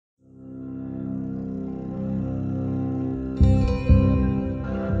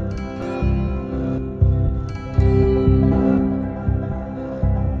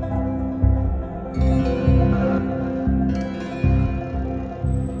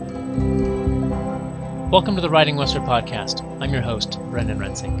Welcome to the Writing Westward podcast. I'm your host, Brendan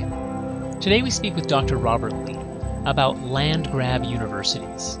Rensink. Today we speak with Dr. Robert Lee about land grab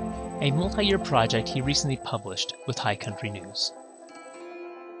universities, a multi-year project he recently published with High Country News.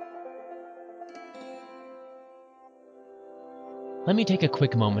 Let me take a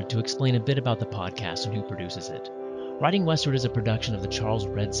quick moment to explain a bit about the podcast and who produces it. Writing Westward is a production of the Charles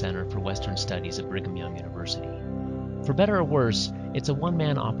Redd Center for Western Studies at Brigham Young University. For better or worse, it's a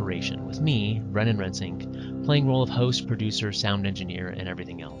one-man operation with me, Brendan Rensink, playing role of host, producer, sound engineer, and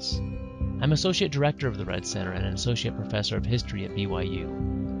everything else. I'm associate director of the Redd Center and an associate professor of history at BYU,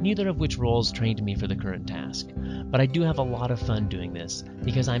 neither of which roles trained me for the current task. But I do have a lot of fun doing this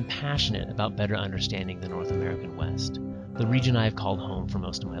because I'm passionate about better understanding the North American West, the region I have called home for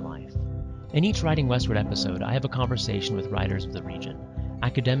most of my life. In each Writing Westward episode, I have a conversation with writers of the region.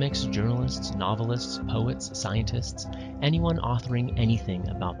 Academics, journalists, novelists, poets, scientists, anyone authoring anything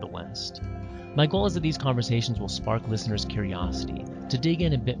about the West. My goal is that these conversations will spark listeners' curiosity to dig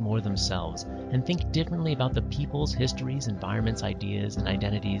in a bit more themselves and think differently about the peoples, histories, environments, ideas, and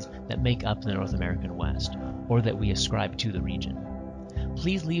identities that make up the North American West, or that we ascribe to the region.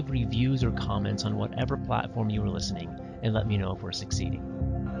 Please leave reviews or comments on whatever platform you are listening and let me know if we're succeeding.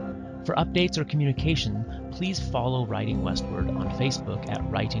 For updates or communication, please follow Writing Westward on Facebook at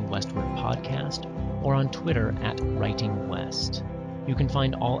Writing Westward Podcast or on Twitter at Writing West. You can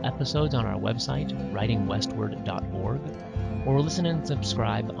find all episodes on our website, writingwestward.org, or listen and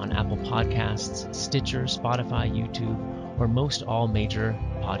subscribe on Apple Podcasts, Stitcher, Spotify, YouTube, or most all major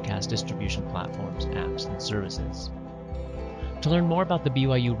podcast distribution platforms, apps, and services. To learn more about the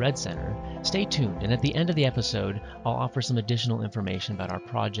BYU Redd Center, stay tuned, and at the end of the episode, I'll offer some additional information about our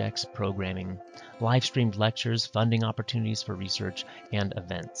projects, programming, live-streamed lectures, funding opportunities for research, and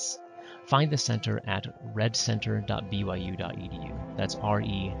events. Find the center at reddcenter.byu.edu. That's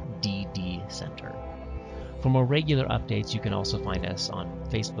R-E-D-D Center. For more regular updates, you can also find us on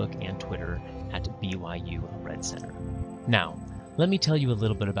Facebook and Twitter at BYU Redd Center. Now, let me tell you a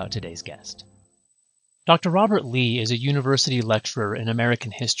little bit about today's guest. Dr. Robert Lee is a university lecturer in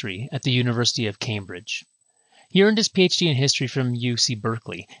American history at the University of Cambridge. He earned his PhD in history from UC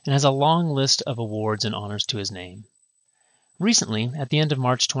Berkeley and has a long list of awards and honors to his name. Recently, at the end of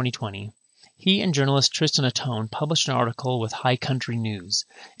March 2020, he and journalist Tristan Atone published an article with High Country News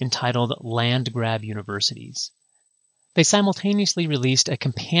entitled Land Grab Universities. They simultaneously released a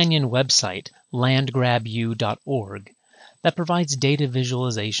companion website, landgrabu.org, that provides data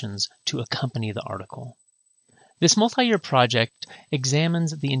visualizations to accompany the article. This multi-year project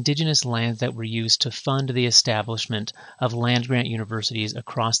examines the indigenous lands that were used to fund the establishment of land-grant universities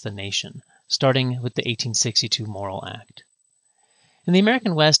across the nation, starting with the 1862 Morrill Act. In the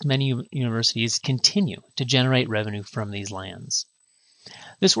American West, many universities continue to generate revenue from these lands.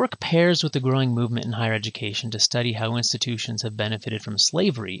 This work pairs with the growing movement in higher education to study how institutions have benefited from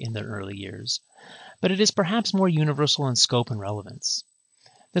slavery in their early years, but it is perhaps more universal in scope and relevance.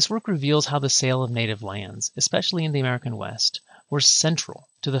 This work reveals how the sale of native lands, especially in the American West, were central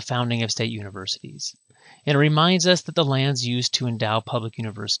to the founding of state universities. And it reminds us that the lands used to endow public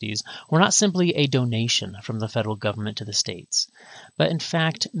universities were not simply a donation from the federal government to the states, but in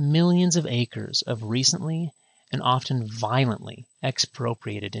fact millions of acres of recently and often violently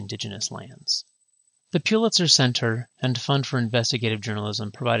expropriated indigenous lands. The Pulitzer Center and Fund for Investigative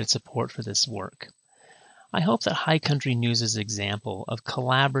Journalism provided support for this work. I hope that High Country News' example of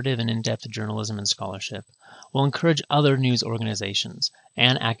collaborative and in-depth journalism and scholarship will encourage other news organizations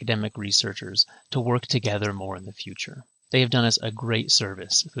and academic researchers to work together more in the future. They have done us a great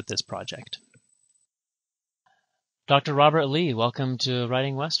service with this project. Dr. Robert Lee, welcome to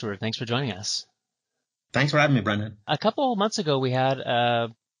Writing Westward. Thanks for joining us. Thanks for having me, Brendan. A couple months ago, we had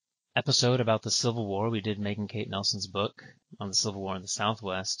an episode about the Civil War. We did Megan Kate Nelson's book on the Civil War in the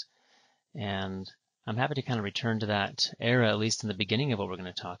Southwest, and I'm happy to kind of return to that era, at least in the beginning of what we're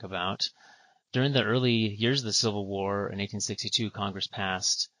going to talk about. During the early years of the Civil War in 1862, Congress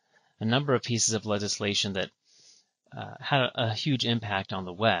passed a number of pieces of legislation that had a huge impact on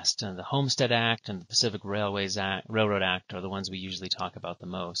the West. And the Homestead Act and the Pacific Railroad Act are the ones we usually talk about the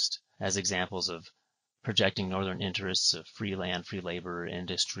most as examples of projecting northern interests of free land, free labor,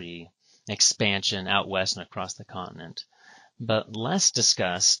 industry, expansion out west and across the continent. But less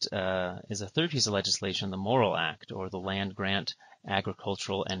discussed is a third piece of legislation, the Morrill Act, or the Land Grant,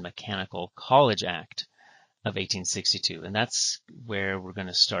 Agricultural, and Mechanical College Act of 1862. And that's where we're going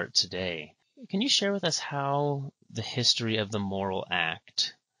to start today. Can you share with us how the history of the Morrill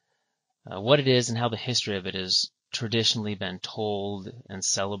Act, what it is and how the history of it has traditionally been told and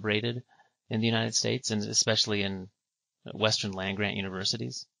celebrated in the United States, and especially in Western land-grant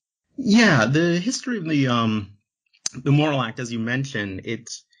universities? Yeah, the history of the Morrill Act, as you mentioned,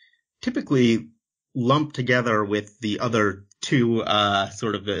 it's typically lumped together with the other two,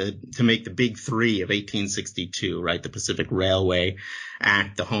 to make the big three of 1862, right? The Pacific Railway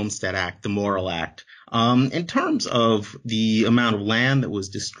Act, the Homestead Act, the Morrill Act. In terms of the amount of land that was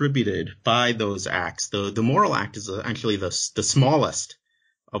distributed by those acts, the Morrill Act is actually the smallest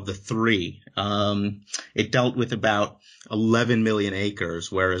of the three. It dealt with about 11 million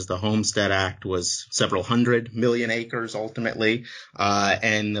acres, whereas the Homestead Act was several hundred million acres ultimately,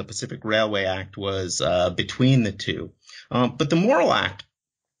 and the Pacific Railway Act was between the two. But the Morrill Act,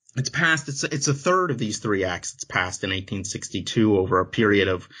 it's a third of these three acts that's passed in 1862 over a period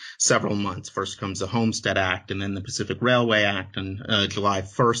of several months. First comes the Homestead Act and then the Pacific Railway Act on July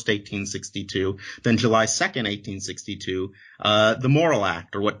 1st, 1862. Then July 2nd, 1862, the Morrill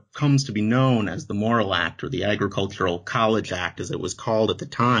Act, or what comes to be known as the Morrill Act, or the Agricultural College Act as it was called at the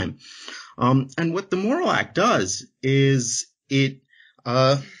time. And what the Morrill Act does is it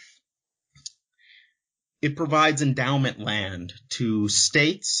provides endowment land to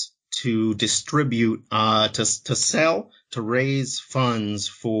states to distribute, to sell, to raise funds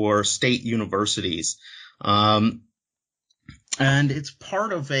for state universities. And it's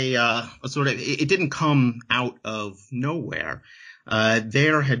part of it didn't come out of nowhere.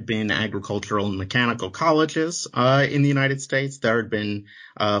 There had been agricultural and mechanical colleges, in the United States. There had been,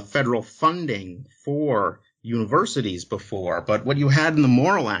 federal funding for universities before. But what you had in the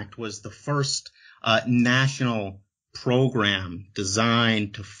Morrill Act was the first national program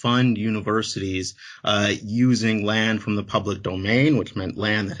designed to fund universities using land from the public domain, which meant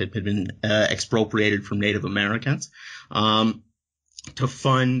land that had been expropriated from Native Americans, to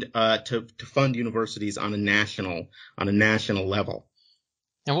fund universities on a national level.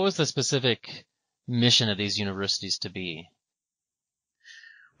 And what was the specific mission of these universities to be?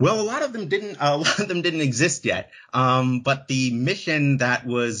 Well, a lot of them didn't exist yet. But the mission that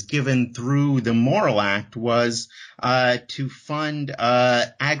was given through the Morrill Act was to fund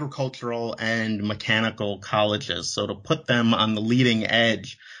agricultural and mechanical colleges, so to put them on the leading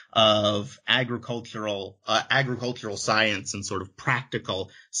edge of agricultural science and sort of practical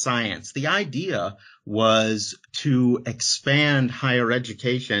science. The idea was to expand higher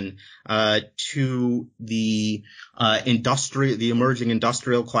education to the emerging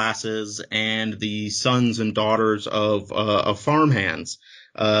industrial classes and the sons and daughters of farmhands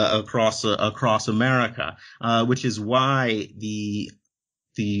across America, which is why the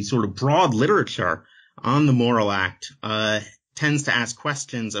sort of broad literature on the Morrill Act tends to ask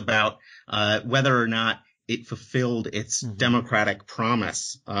questions about whether or not it fulfilled its democratic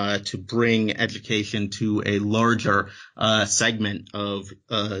promise to bring education to a larger segment of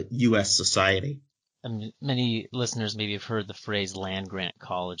U.S. society. Many listeners maybe have heard the phrase land grant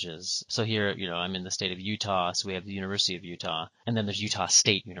colleges. So here, I'm in the state of Utah, so we have the University of Utah, and then there's Utah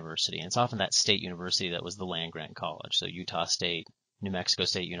State University. And it's often that state university that was the land grant college. So Utah State, New Mexico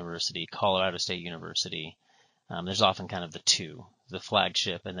State University, Colorado State University. There's often kind of the two, the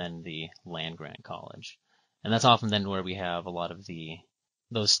flagship and then the land grant college. And that's often then where we have a lot of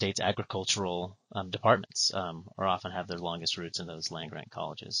those states' agricultural departments or often have their longest roots in those land grant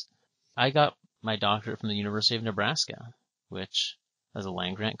colleges. I got my doctorate from the University of Nebraska, which is a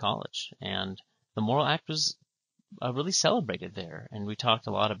land grant college. And the Morrill Act was really celebrated there. And we talked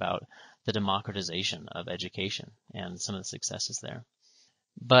a lot about the democratization of education and some of the successes there.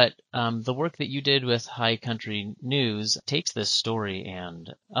 But the work that you did with High Country News takes this story and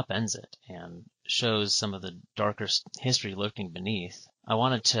upends it and shows some of the darker history lurking beneath. I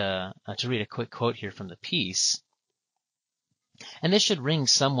wanted to read a quick quote here from the piece. And this should ring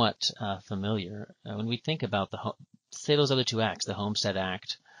somewhat familiar when we think about say those other two acts, the Homestead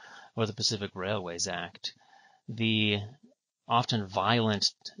Act or the Pacific Railways Act. The often violent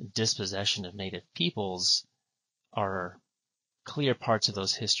dispossession of Native peoples are clear parts of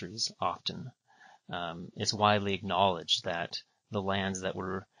those histories often. It's widely acknowledged that the lands that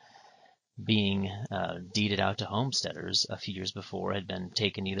were being deeded out to homesteaders a few years before had been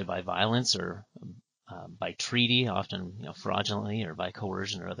taken either by violence or by treaty, often fraudulently, or by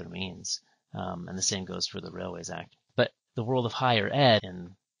coercion or other means. And the same goes for the Railways Act. But the world of higher ed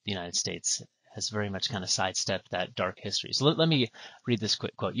in the United States has very much kind of sidestepped that dark history. So let me read this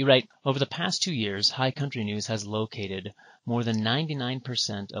quick quote. You write, "Over the past 2 years, High Country News has located more than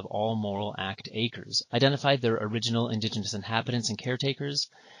 99% of all Morrill Act acres, identified their original indigenous inhabitants and caretakers,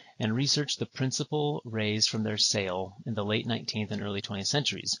 and researched the principal raised from their sale in the late 19th and early 20th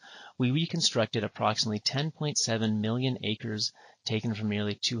centuries. We reconstructed approximately 10.7 million acres taken from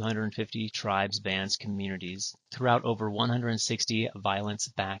nearly 250 tribes, bands, communities throughout over 160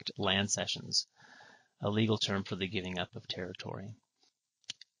 violence-backed land cessions, a legal term for the giving up of territory.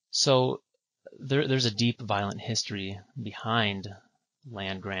 So there's a deep violent history behind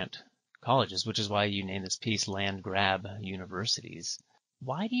land grant colleges, which is why you name this piece land grab universities.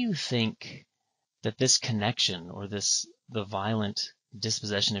 Why do you think that this connection or the violent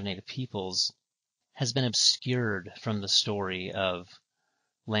dispossession of Native peoples has been obscured from the story of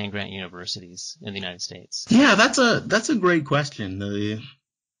land grant universities in the United States? Yeah, that's a great question.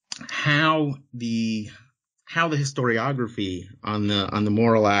 How the historiography on the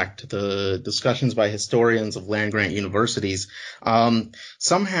Morrill Act, the discussions by historians of land grant universities,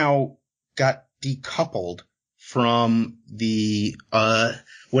 somehow got decoupled from the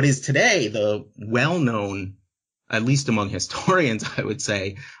what is today the well-known, at least among historians, I would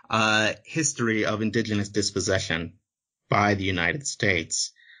say, history of indigenous dispossession by the United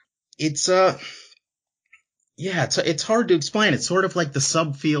States. It's hard to explain. It's sort of like the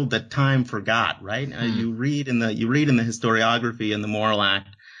subfield that time forgot, right? You read in the historiography in the Morrill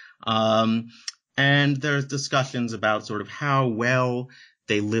Act, and there's discussions about sort of how well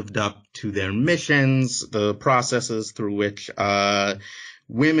they lived up to their missions, the processes through which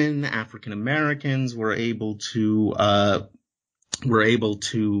women, African Americans, were able to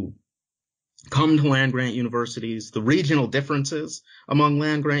come to land grant universities, the regional differences among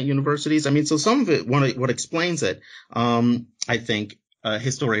land grant universities. I mean, so some of it, what explains it, I think,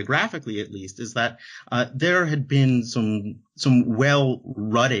 historiographically at least, is that there had been some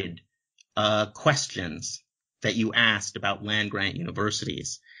well-rutted questions that you asked about land grant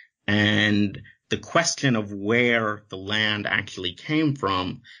universities, and the question of where the land actually came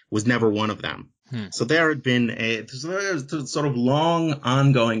from was never one of them. So there had been there's sort of long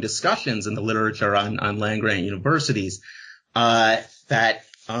ongoing discussions in the literature on land grant universities that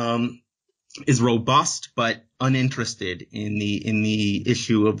is robust but uninterested in the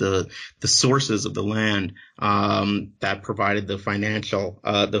issue of the sources of the land that provided the financial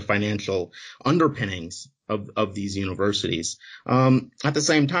underpinnings of these universities. At the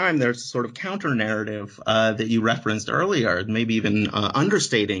same time, there's a sort of counter narrative that you referenced earlier, maybe even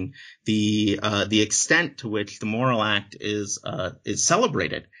understating the extent to which the Morrill Act is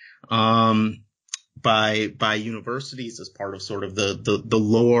celebrated by universities as part of sort of the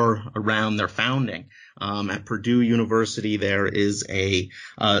lore around their founding. At Purdue University, there is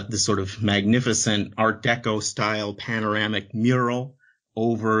this sort of magnificent Art Deco style panoramic mural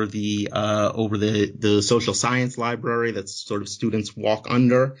over the social science library that sort of students walk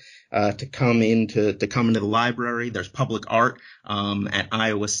under to come into the library. There's public art at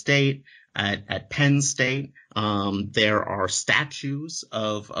Iowa State, at Penn State. There are statues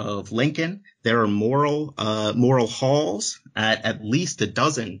of Lincoln. There are moral halls at least a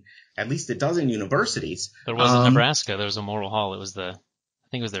dozen universities. There was in Nebraska. There was a moral hall. It was I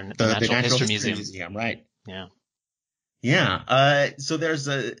think it was the Natural History Museum. Right. Yeah. Yeah. So there's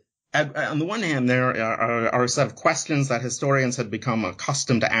on the one hand, there are a set of questions that historians had become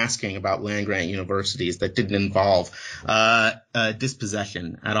accustomed to asking about land grant universities that didn't involve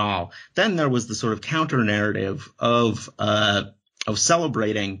dispossession at all. Then there was the sort of counter narrative of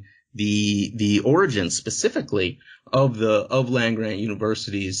celebrating the origins specifically of land grant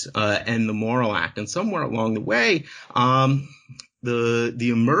universities and the Morrill Act. And somewhere along the way,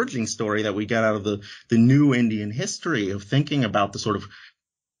 the emerging story that we get out of the new Indian history of thinking about the sort of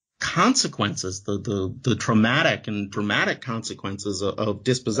consequences, the traumatic and dramatic consequences of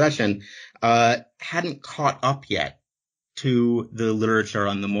dispossession, hadn't caught up yet to the literature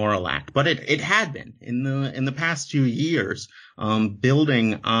on the Morrill Act, but it had been in the past few years,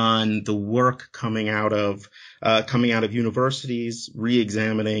 building on the work coming out of universities,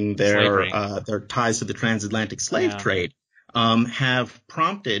 re-examining their ties to the transatlantic slave trade. Have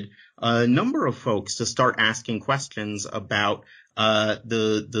prompted a number of folks to start asking questions about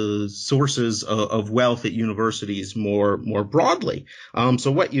the sources of wealth at universities more broadly.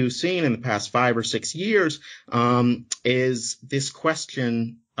 So what you've seen in the past 5 or 6 years is this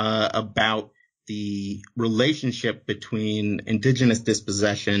question about the relationship between indigenous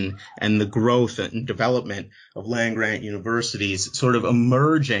dispossession and the growth and development of land grant universities sort of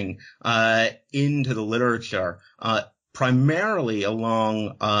emerging into the literature, primarily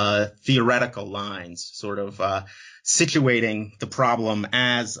along theoretical lines, sort of situating the problem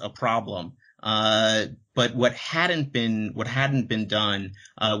as a problem. But what hadn't been done,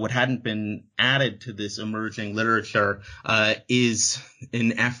 what hadn't been added to this emerging literature, is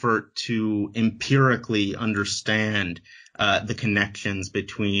an effort to empirically understand the connections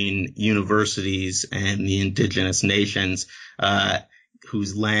between universities and the indigenous nations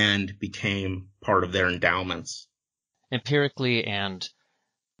whose land became part of their endowments. Empirically and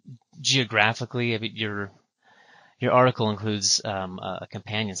geographically, I mean, your article includes a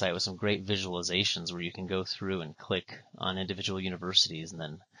companion site with some great visualizations where you can go through and click on individual universities and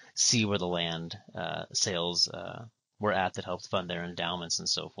then see where the land sales were at that helped fund their endowments and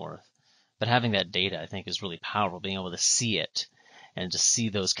so forth. But having that data, I think, is really powerful, being able to see it and to see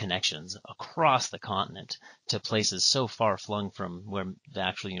those connections across the continent to places so far flung from where the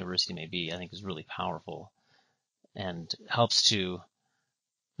actual university may be, I think is really powerful and helps to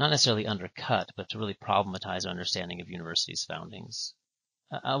not necessarily undercut, but to really problematize our understanding of universities' foundings.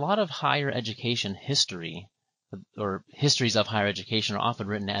 A lot of higher education history, or histories of higher education, are often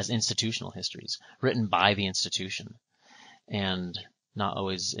written as institutional histories, written by the institution, and not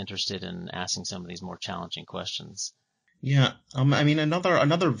always interested in asking some of these more challenging questions. Yeah, I mean,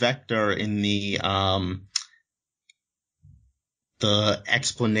 another vector in the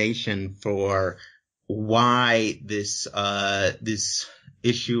explanation for why this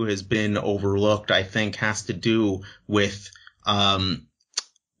issue has been overlooked, I think, has to do with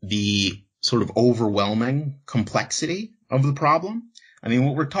the sort of overwhelming complexity of the problem. I mean,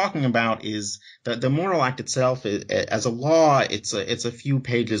 what we're talking about is that the Morrill Act itself, as a law, it's a few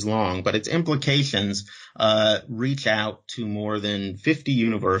pages long, but its implications reach out to more than 50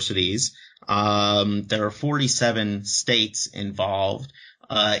 universities. There are 47 states involved,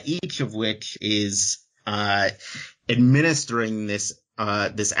 each of which is administering this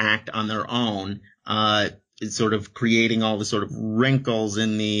act on their own, sort of creating all the sort of wrinkles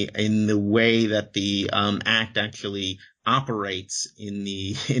in the way that the act actually operates in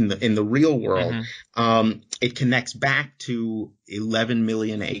the real world. Mm-hmm. It connects back to 11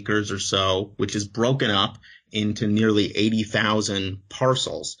 million acres or so, which is broken up into nearly 80,000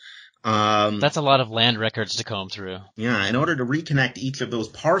 parcels. That's a lot of land records to comb through. Yeah, in order to reconnect each of those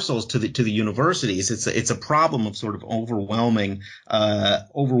parcels to the universities, it's a problem of sort of overwhelming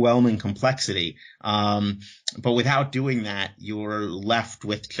complexity. But without doing that, you're left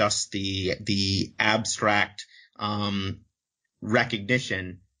with just the abstract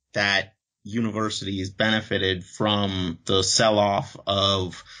recognition that universities benefited from the sell-off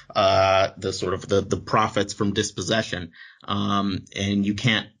of the sort of the profits from dispossession, and you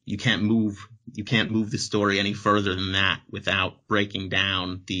can't move the story any further than that without breaking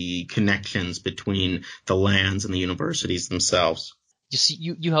down the connections between the lands and the universities themselves. You see,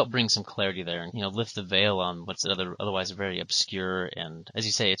 you help bring some clarity there, and lift the veil on what's otherwise very obscure, and as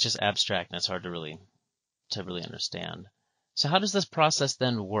you say, it's just abstract and it's hard to really understand. So how does this process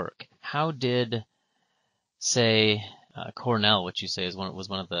then work? How did, say, Cornell, which you say was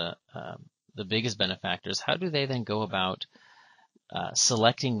one of the biggest benefactors, how do they then go about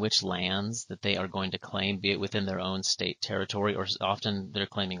selecting which lands that they are going to claim, be it within their own state territory, or often they're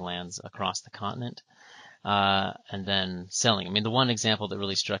claiming lands across the continent, and then selling? I mean, the one example that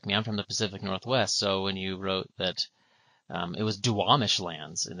really struck me, I'm from the Pacific Northwest, so when you wrote that it was Duwamish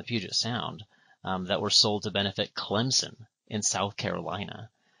lands in the Puget Sound that were sold to benefit Clemson in South Carolina.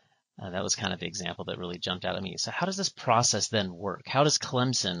 That was kind of the example that really jumped out at me. So how does this process then work? How does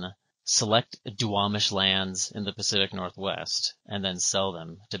Clemson select Duwamish lands in the Pacific Northwest and then sell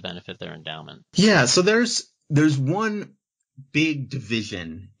them to benefit their endowment? Yeah, so there's one big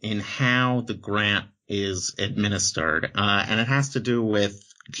division in how the grant is administered, and it has to do with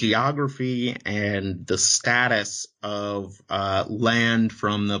geography and the status of land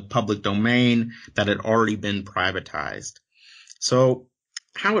from the public domain that had already been privatized. So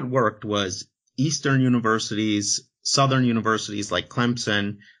how it worked was Eastern universities, Southern universities like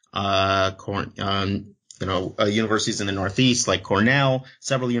Clemson, universities in the Northeast like Cornell,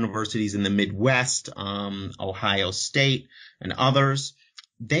 several universities in the Midwest, Ohio State, and others,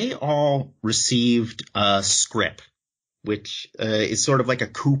 they all received a scrip, which is sort of like a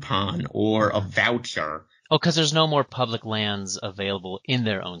coupon or a voucher. Oh, because there's no more public lands available in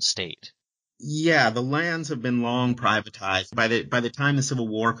their own state. Yeah, the lands have been long privatized. By the time the Civil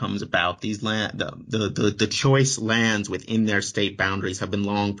War comes about, these the choice lands within their state boundaries have been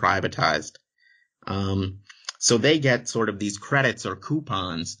long privatized. So they get sort of these credits or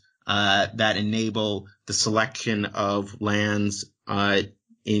coupons that enable the selection of lands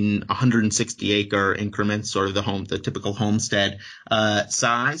in 160 acre increments, or the typical homestead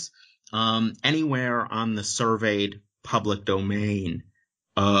size, anywhere on the surveyed public domain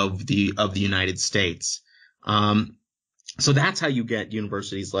of the United States. So that's how you get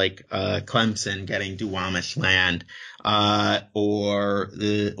universities like Clemson getting Duwamish land,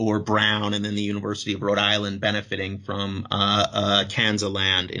 or Brown, and then the University of Rhode Island benefiting from Kansas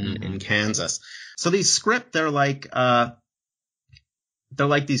land in Kansas. So these script, they're like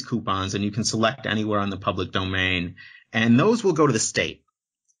these coupons, and you can select anywhere on the public domain, and those will go to the state.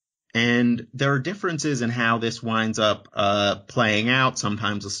 And there are differences in how this winds up playing out.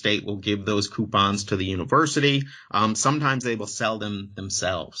 Sometimes the state will give those coupons to the university. Sometimes they will sell them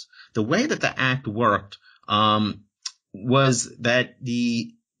themselves. The way that the act worked was that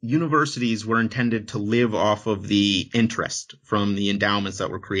the universities were intended to live off of the interest from the endowments that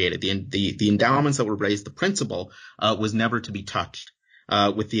were created. The endowments that were raised, the principal was never to be touched.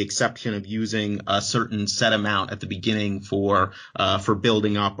 With the exception of using a certain set amount at the beginning for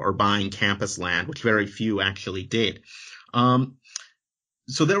building up or buying campus land, which very few actually did.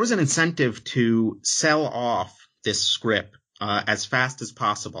 So there was an incentive to sell off this scrip as fast as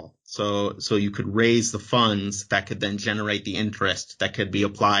possible. So you could raise the funds that could then generate the interest that could be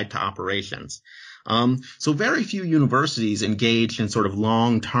applied to operations. So very few universities engaged in sort of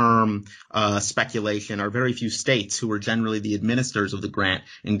long-term speculation, or very few states, who were generally the administrators of the grant,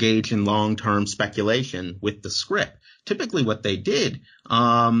 engaged in long-term speculation with the scrip. Typically what they did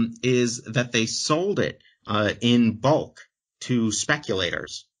is that they sold it in bulk to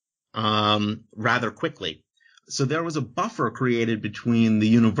speculators rather quickly. So there was a buffer created between the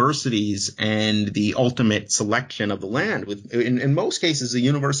universities and the ultimate selection of the land. In most cases, the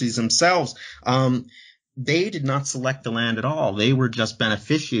universities themselves, they did not select the land at all. They were just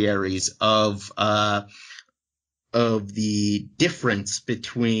beneficiaries of the difference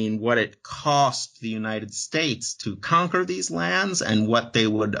between what it cost the United States to conquer these lands and what they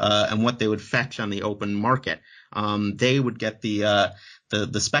would fetch on the open market. They would get the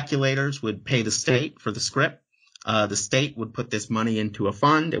speculators would pay the state for the scrip. The state would put this money into a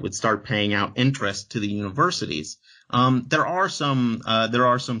fund. It would start paying out interest to the universities. There are some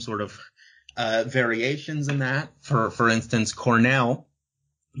sort of variations in that. For instance, Cornell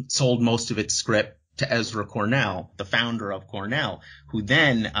sold most of its scrip to Ezra Cornell, the founder of Cornell, who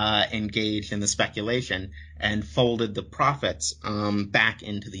then engaged in the speculation and folded the profits back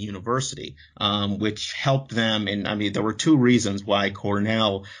into the university, which helped them. There were two reasons why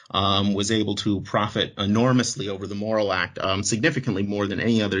Cornell was able to profit enormously over the Morrill Act, significantly more than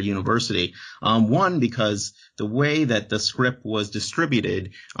any other university. One, because the way that the scrip was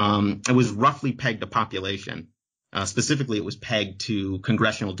distributed, it was roughly pegged to population. Specifically, it was pegged to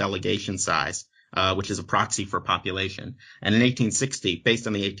congressional delegation size, which is a proxy for population. And in 1860, based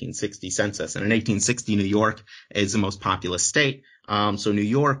on the 1860 census, and in 1860, New York is the most populous state. So New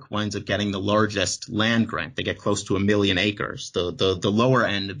York winds up getting the largest land grant. They get close to 1 million acres. The lower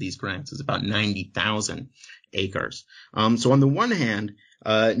end of these grants is about 90,000 acres. So on the one hand,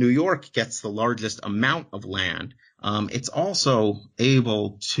 New York gets the largest amount of land. It's also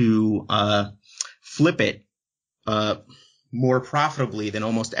able to flip it more profitably than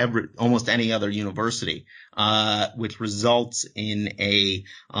almost any other university, which results in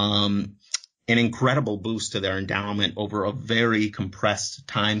an incredible boost to their endowment over a very compressed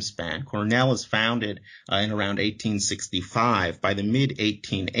time span. Cornell is founded in around 1865. By the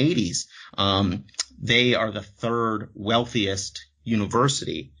mid-1880s, they are the third wealthiest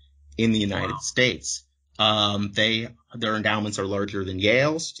university in the United States. Their endowments are larger than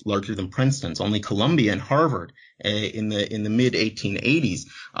Yale's, larger than Princeton's. Only Columbia and Harvard in the mid 1880s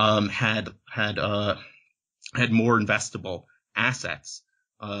had more investable assets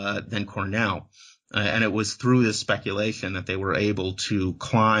than Cornell. And it was through this speculation that they were able to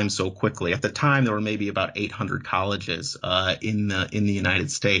climb so quickly. At the time, there were maybe about 800 colleges in the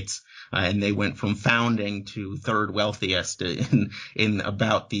United States. And they went from founding to third wealthiest in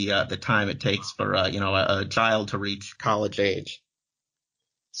about the time it takes for a child to reach college age.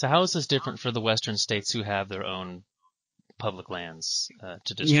 So how is this different for the Western states who have their own public lands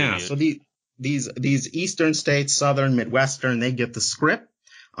to distribute? Yeah, so these Eastern states, Southern, Midwestern, they get the scrip.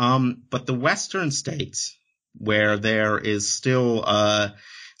 But the Western states, where there is still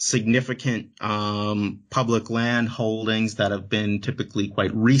significant public land holdings that have been typically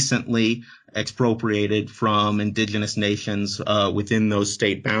quite recently expropriated from indigenous nations within those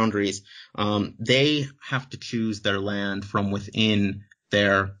state boundaries, they have to choose their land from within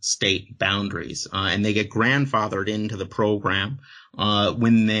their state boundaries, and they get grandfathered into the program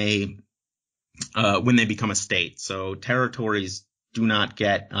when they become a state. So territories do not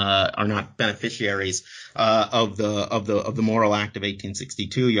get are not beneficiaries of the Morrill Act of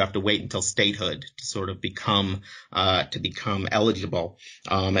 1862. You have to wait until statehood to sort of become eligible.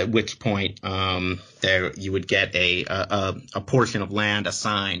 At which point there you would get a portion of land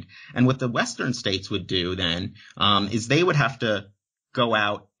assigned. And what the Western states would do then is they would have to go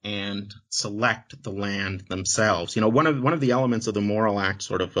out and select the land themselves. One of the elements of the Morrill Act,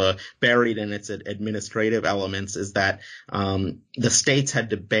 sort of buried in its administrative elements, is that the states had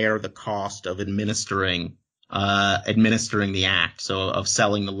to bear the cost of administering the act, so of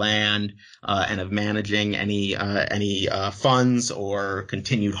selling the land and of managing any funds or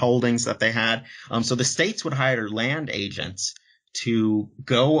continued holdings that they had. So the states would hire land agents to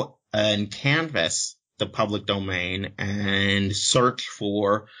go and canvass the public domain and search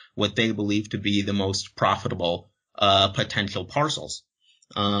for what they believe to be the most profitable potential parcels.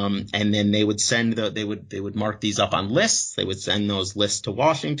 And then they would they would mark these up on lists. They would send those lists to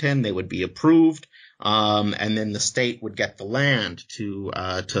Washington. They would be approved. And then the state would get the land to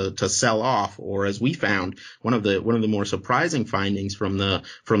sell off. Or, as we found, one of the more surprising findings from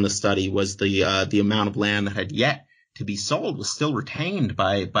the study was the amount of land that had yet to be sold was still retained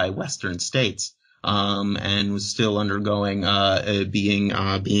by Western states. And was still undergoing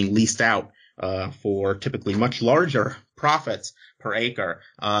being leased out for typically much larger profits per acre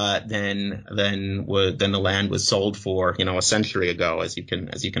than the land was sold for, a century ago, as you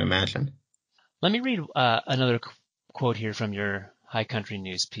can imagine. Let me read another quote here from your High Country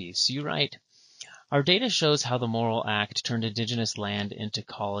News piece. You write, "Our data shows how the Morrill Act turned indigenous land into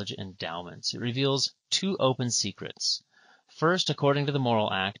college endowments. It reveals two open secrets. First, according to the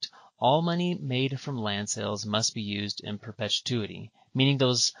Morrill Act, all money made from land sales must be used in perpetuity, meaning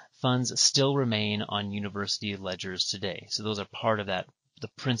those funds still remain on university ledgers today." So those are part of the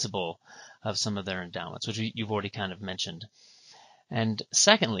principle of some of their endowments, which you've already kind of mentioned. And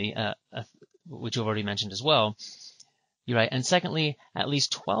secondly, which you've already mentioned as well, you're right. And secondly, at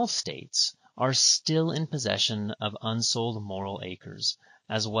least 12 states are still in possession of unsold Morrill acres,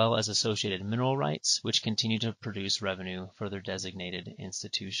 as well as associated mineral rights, which continue to produce revenue for their designated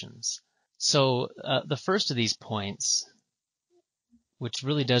institutions. So the first of these points, which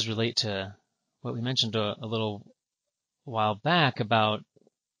really does relate to what we mentioned a little while back about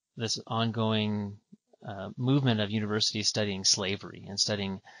this ongoing movement of universities studying slavery and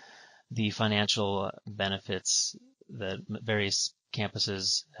studying the financial benefits that various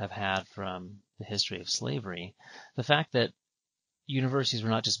campuses have had from the history of slavery, the fact that universities were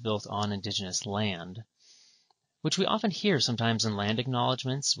not just built on indigenous land, which we often hear sometimes in land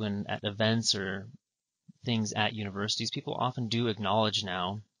acknowledgments when at events or things at universities, people often do acknowledge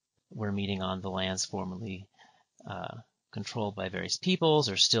now we're meeting on the lands formerly controlled by various peoples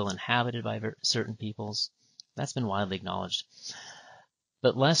or still inhabited by certain peoples. That's been widely acknowledged.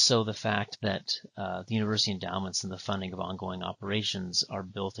 But less so the fact that the university endowments and the funding of ongoing operations are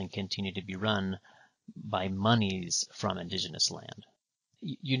built and continue to be run by monies from indigenous land.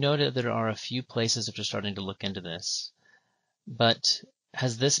 You noted there are a few places that are starting to look into this, but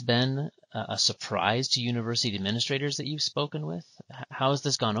has this been a surprise to university administrators that you've spoken with? How has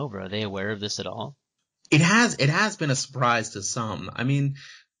this gone over? Are they aware of this at all? It has been a surprise to some. I mean,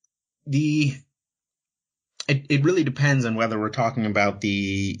 it really depends on whether we're talking about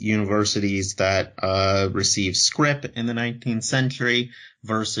the universities that received scrip in the 19th century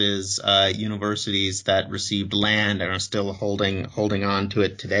versus universities that received land and are still holding on to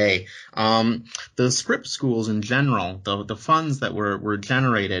it today. The scrip schools in general, the funds that were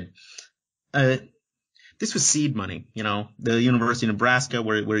generated, this was seed money. The University of Nebraska,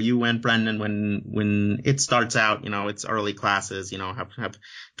 where you went, Brendan, when it starts out, its early classes, have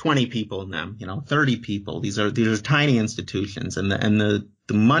 20 people in them, 30 people. These are tiny institutions, and the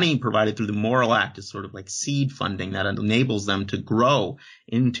money provided through the Morrill Act is sort of like seed funding that enables them to grow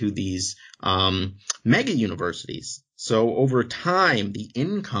into these mega universities. So over time, the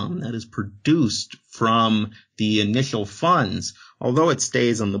income that is produced from the initial funds, although it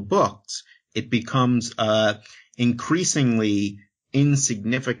stays on the books, it becomes increasingly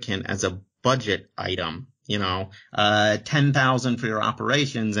insignificant as a budget item. $10,000 for your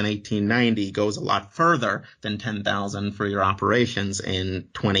operations in 1890 goes a lot further than $10,000 for your operations in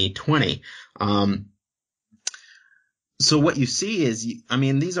 2020. So what you see is,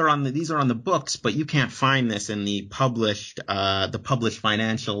 these are on the books, but you can't find this in the published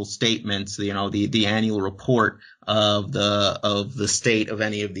financial statements, the annual report of the state of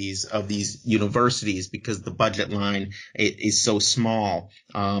any of these universities, because the budget line is so small,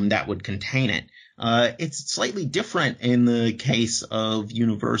 that would contain it. It's slightly different in the case of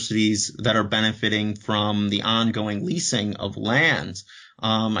universities that are benefiting from the ongoing leasing of lands.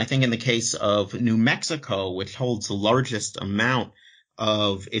 I think in the case of New Mexico, which holds the largest amount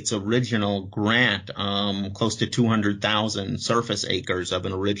of its original grant, close to 200,000 surface acres of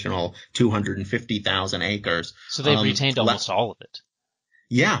an original 250,000 acres. So they've retained almost all of it.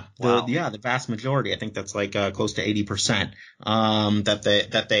 Yeah, Wow. the vast majority. I think that's like close to 80%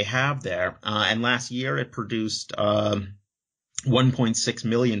 that they have there. And last year it produced $1.6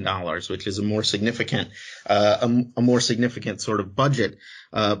 million, which is a more significant sort of budget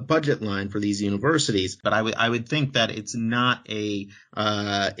line for these universities. But I would think that it's not a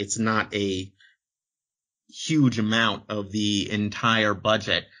huge amount of the entire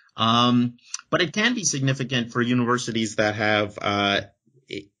budget. But it can be significant for universities that have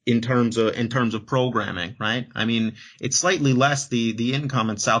in terms of programming, right? I mean, it's slightly less the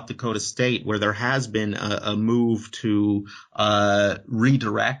income in South Dakota State, where there has been a move to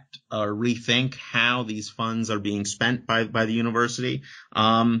redirect or rethink how these funds are being spent by the university.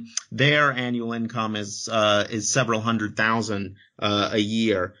 Their annual income is several hundred thousand a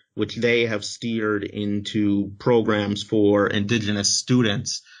year, which they have steered into programs for indigenous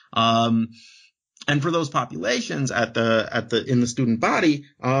students. And for those populations in the student body,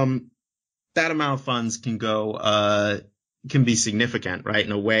 that amount of funds can be significant, right?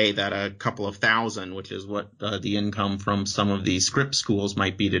 In a way that a couple of thousand, which is what the income from some of these script schools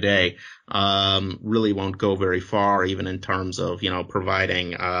might be today, really won't go very far, even in terms of,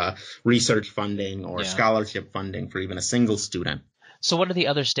 providing research funding or scholarship funding for even a single student. So what are the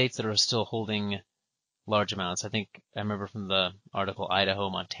other states that are still holding large amounts? I think I remember from the article,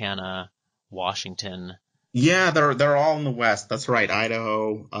 Idaho, Montana, Washington. Yeah, they're all in the West. That's right.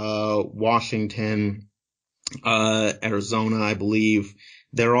 Idaho, Washington, Arizona, I believe.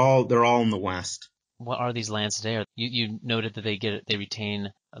 They're all in the West. What are these lands today? You noted that they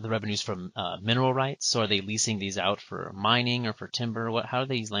retain the revenues from mineral rights. So are they leasing these out for mining or for timber? How are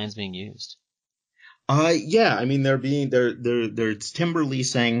these lands being used? Yeah, I mean, there's timber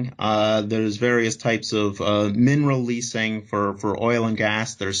leasing, there's various types of, mineral leasing for oil and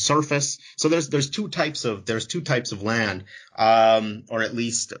gas, there's surface. So there's two types of land, or at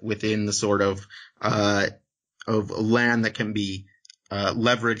least within the sort of land that can be,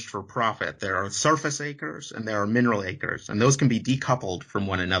 leveraged for profit. There are surface acres and there are mineral acres, and those can be decoupled from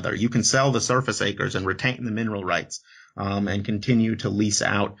one another. You can sell the surface acres and retain the mineral rights. And continue to lease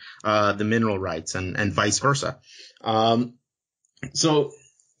out the mineral rights and vice versa. So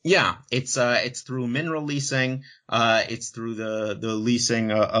yeah, it's through mineral leasing. It's through the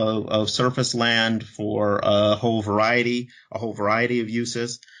leasing of surface land for a whole variety of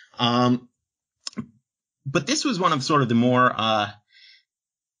uses. But this was one of sort of the more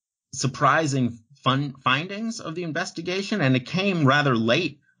surprising findings of the investigation, and it came rather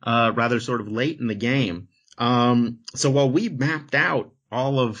late in the game. So while we mapped out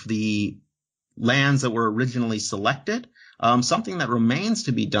all of the lands that were originally selected, something that remains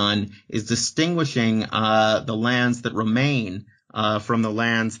to be done is distinguishing the lands that remain from the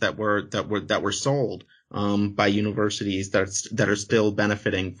lands that were sold by universities that are still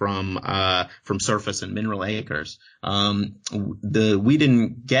benefiting from surface and mineral acres. We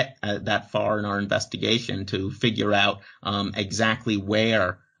didn't get that far in our investigation to figure out exactly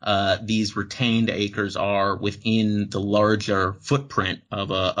where these retained acres are within the larger footprint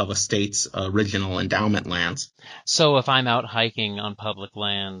of a state's original endowment lands. So if I'm out hiking on public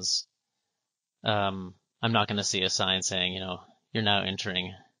lands, I'm not going to see a sign saying, you're now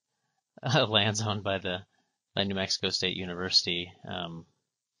entering lands owned by New Mexico State University.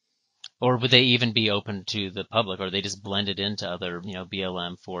 Or would they even be open to the public, or are they just blended into other,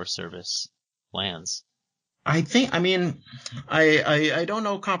 BLM Forest Service lands? I don't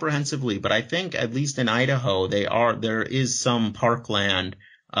know comprehensively, but I think at least in Idaho there is some parkland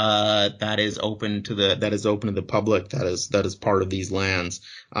that is open to the public that is part of these lands.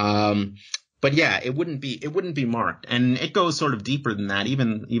 But yeah, it wouldn't be marked, and it goes sort of deeper than that.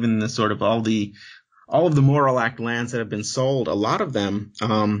 Even the sort of all of the Morrill Act lands that have been sold, a lot of them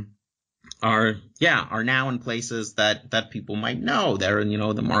are now in places that people might know. They're in,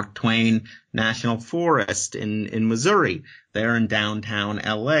 the Mark Twain National Forest in Missouri. They're in downtown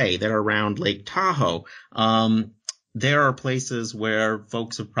LA. They're around Lake Tahoe. There are places where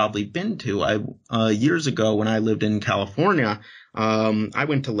folks have probably been to. Years ago when I lived in California, I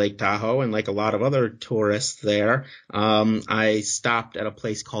went to Lake Tahoe, and like a lot of other tourists there, I stopped at a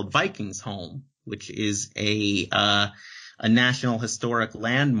place called Viking's Home, which is a National Historic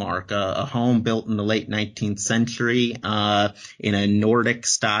Landmark, a home built in the late 19th century in a Nordic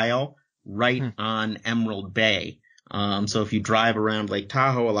style. right on Emerald Bay. So if you drive around Lake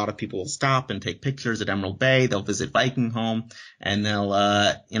Tahoe, a lot of people will stop and take pictures at Emerald Bay. They'll visit Viking Home, and they'll,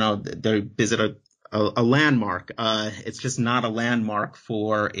 they visit a landmark. It's just not a landmark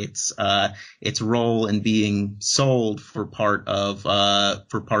for its role in being sold for part of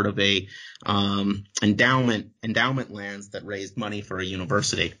a endowment lands that raised money for a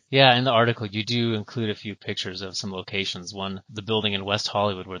university. Yeah, in the article you do include a few pictures of some locations. One, the building in West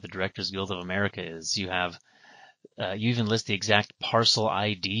Hollywood where the Directors Guild of America is. You have you even list the exact parcel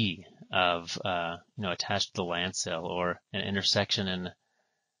ID of attached to the land sale, or an intersection in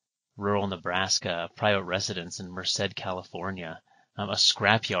rural Nebraska, a private residence in Merced, California, a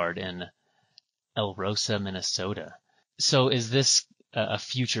scrapyard in El Rosa, Minnesota. So is this a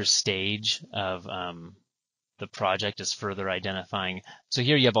future stage of the project, is further identifying? So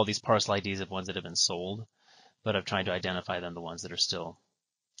here you have all these parcel IDs of ones that have been sold, but of trying to identify then the ones that are still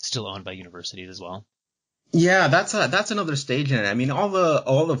owned by universities as well. Yeah, that's another stage in it. I mean, all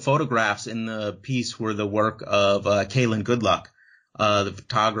the photographs in the piece were the work of Kaylin Goodluck, the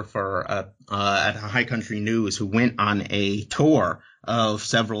photographer at High Country News, who went on a tour of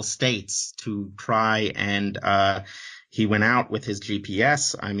several states to try and he went out with his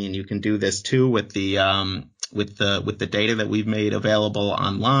GPS. I mean, you can do this too with the data that we've made available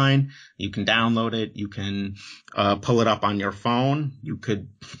online. You can download it. You can pull it up on your phone. You could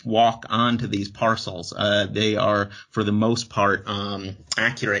walk onto these parcels. They are, for the most part,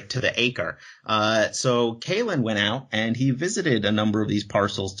 accurate to the acre. So Kaylin went out and he visited a number of these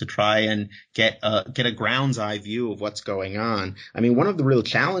parcels to try and get a ground's eye view of what's going on. I mean, one of the real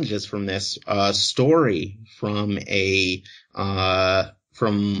challenges from this story from a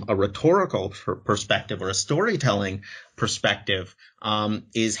rhetorical perspective or a storytelling perspective,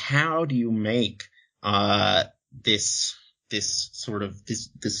 is how do you make this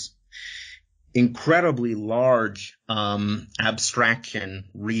incredibly large abstraction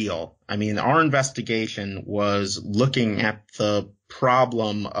real? I mean, our investigation was looking at the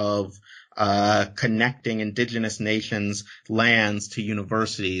problem of connecting indigenous nations' lands to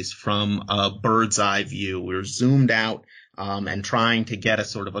universities from a bird's eye view. We were zoomed out and trying to get a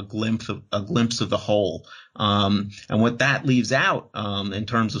sort of a glimpse of the whole. And what that leaves out in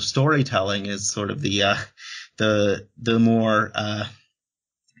terms of storytelling is sort of the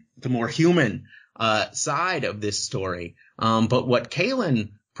more human side of this story. But what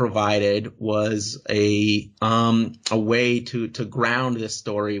Kaylin provided was a way to ground this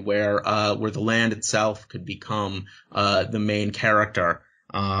story where the land itself could become the main character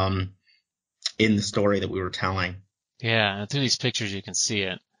in the story that we were telling. Yeah, and through these pictures you can see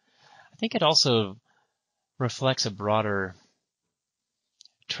it. I think it also reflects a broader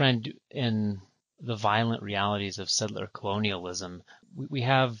trend in the violent realities of settler colonialism. We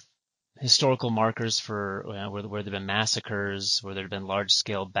have historical markers for where there have been massacres, where there have been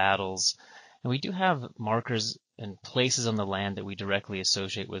large-scale battles, and we do have markers and places on the land that we directly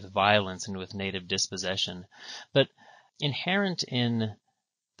associate with violence and with native dispossession. But inherent in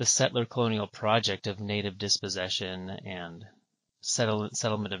the settler colonial project of native dispossession and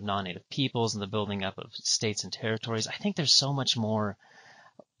settlement of non-native peoples and the building up of states and territories, I think there's so much more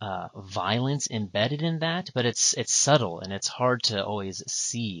violence embedded in that, but it's subtle and it's hard to always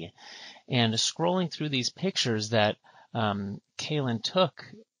see. And scrolling through these pictures that Kaylin took,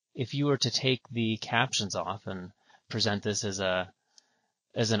 if you were to take the captions off and present this as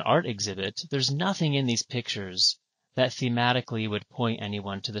an art exhibit, there's nothing in these pictures that thematically would point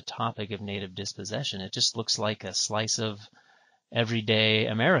anyone to the topic of native dispossession. It just looks like a slice of everyday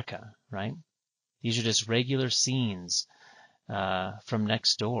America, right? These are just regular scenes from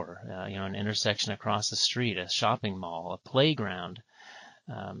next door, an intersection across the street, a shopping mall, a playground.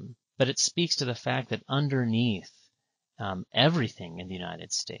 But it speaks to the fact that underneath everything in the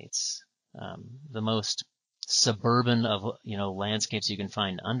United States, the most suburban of landscapes you can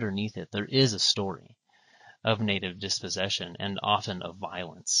find, underneath it, there is a story of native dispossession and often of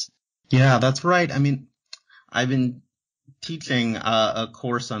violence. Yeah, that's right. I mean, I've been teaching a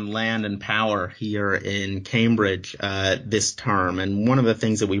course on land and power here in Cambridge this term, and one of the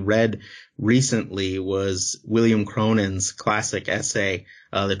things that we read recently was William Cronin's classic essay,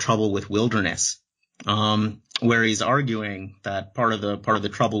 "The Trouble with Wilderness," where he's arguing that part of the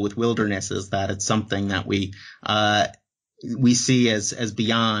trouble with wilderness is that it's something that we we see as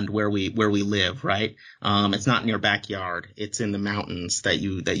beyond where we live, right? It's not in your backyard. It's in the mountains that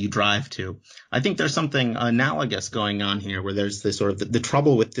you drive to. I think there's something analogous going on here, where there's this sort of the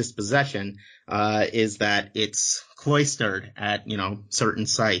trouble with dispossession is that it's cloistered at certain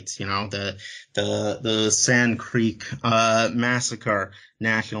sites. The Sand Creek Massacre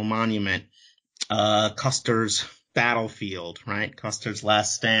National Monument, Custer's battlefield, right? Custer's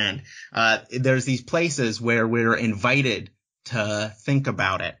Last Stand. There's these places where we're invited to think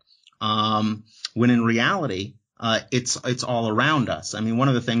about it, when in reality, it's all around us. I mean, one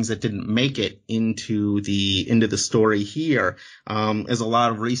of the things that didn't make it into the story here is a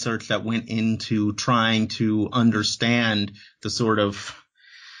lot of research that went into trying to understand the sort of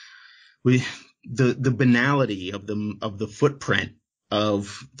the banality of the footprint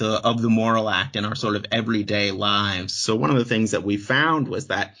of the Moral Act in our sort of everyday lives. So one of the things that we found was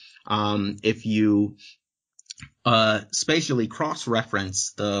that if you spatially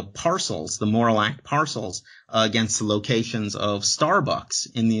cross-reference the Moral Act parcels against the locations of Starbucks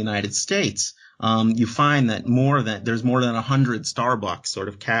in the United States, you find that there's more than 100 Starbucks sort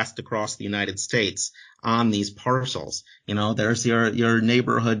of cast across the United States on these parcels. There's your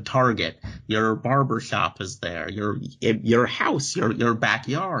neighborhood Target, your barber shop is there, your house, your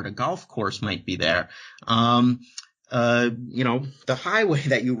backyard, a golf course might be there. The highway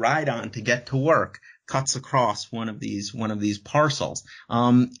that you ride on to get to work cuts across one of these parcels.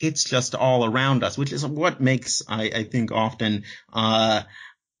 It's just all around us, which is what makes, I think, often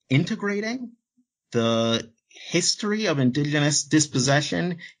integrating the history of indigenous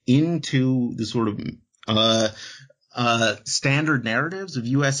dispossession into the sort of standard narratives of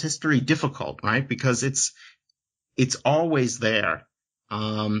U.S. history difficult, right? Because it's always there,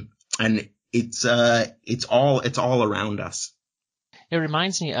 and it's all around us. It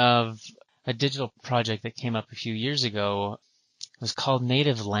reminds me of a digital project that came up a few years ago. It was called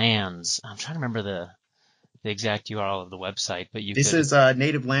Native Lands. I'm trying to remember the exact URL of the website, but This is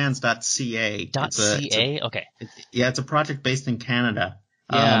nativelands.ca. .ca? Okay. It's a project based in Canada.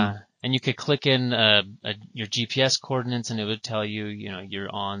 Yeah, and you could click in your GPS coordinates, and it would tell you, you're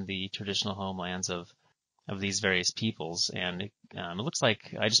on the traditional homelands of these various peoples. And it looks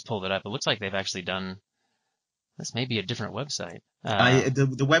like, I just pulled it up, it looks like they've actually done, this may be a different website.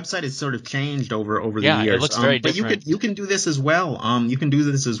 The website has sort of changed over the years. Yeah, it looks very different. But you can do this as well. You can do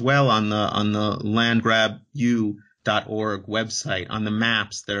this as well on the landgrabu.org website. On the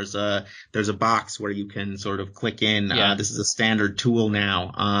maps, there's a box where you can sort of click in. This is a standard tool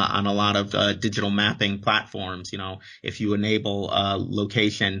now on a lot of digital mapping platforms. If you enable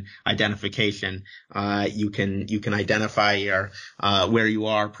location identification, you can identify where you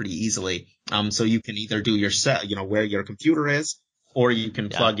are pretty easily. So you can either do where your computer is, or you can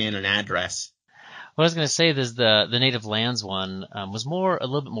plug in an address. What I was going to say is the Native Lands one was a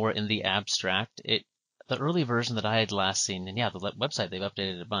little bit more in the abstract. The early version that I had last seen, and the website, they've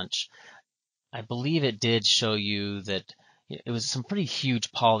updated a bunch. I believe it did show you that it was some pretty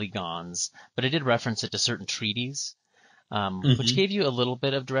huge polygons, but it did reference it to certain treaties, which gave you a little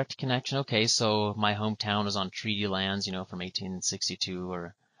bit of direct connection. Okay, so my hometown is on treaty lands, from 1862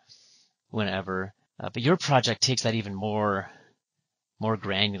 or whenever. But your project takes that even more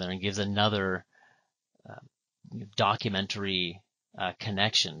granular and gives another documentary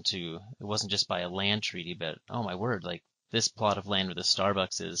connection to, it wasn't just by a land treaty, but oh my word, like this plot of land where the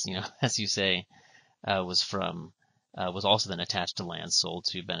Starbucks is, as you say, was also then attached to land sold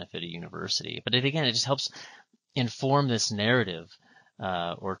to benefit a university. But it just helps inform this narrative,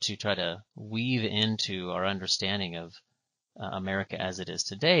 or to try to weave into our understanding of America as it is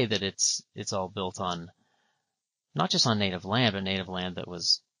today, that it's all built on not just on native land, but native land that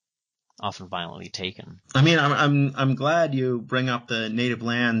was often violently taken. I mean, I'm glad you bring up the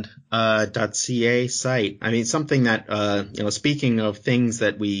nativeland.ca site. I mean, something that speaking of things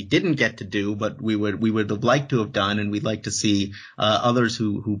that we didn't get to do, but we would have liked to have done, and we'd like to see others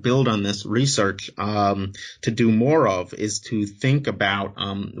who build on this research to do more of, is to think about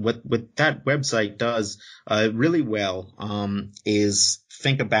what that website does really well, is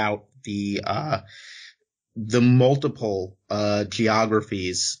think about the multiple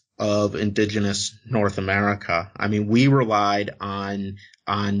geographies of indigenous North America. I mean, we relied on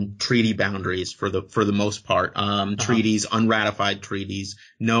treaty boundaries for the most part, treaties, unratified treaties,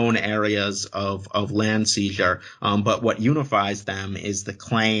 known areas of land seizure. But what unifies them is the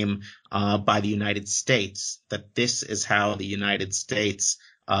claim by the United States that this is how the United States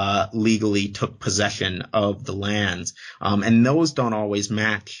legally took possession of the lands. And those don't always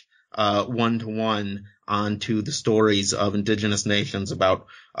match one-to-one onto the stories of indigenous nations about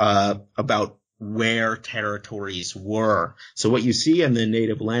where territories were. So what you see in the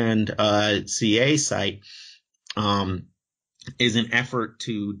Native Land CA site is an effort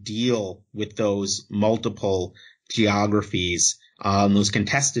to deal with those multiple geographies, those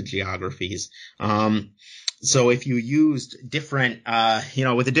contested geographies. So if you used different,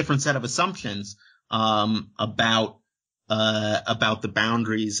 with a different set of assumptions about the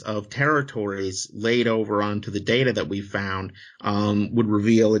boundaries of territories laid over onto the data that we found, would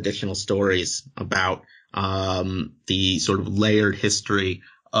reveal additional stories about the sort of layered history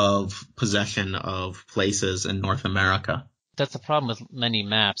of possession of places in North America. That's the problem with many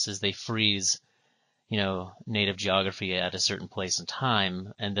maps, is they freeze, native geography at a certain place in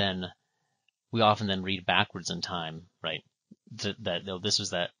time, and then we often then read backwards in time, right? This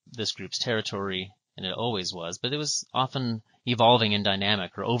was this group's territory, and it always was, but it was often evolving and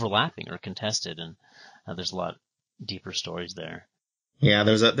dynamic or overlapping or contested, and there's a lot deeper stories there. Yeah,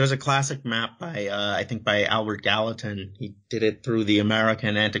 there's a classic map by Albert Gallatin. He did it through the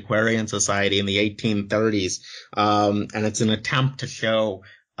American Antiquarian Society in the 1830s, and it's an attempt to show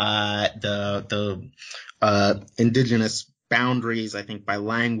the indigenous boundaries, I think, by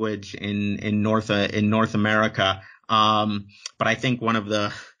language in North America. But I think one of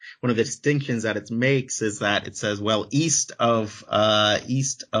the distinctions that it makes is that it says, well, east of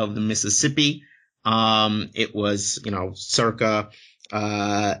the Mississippi, it was, circa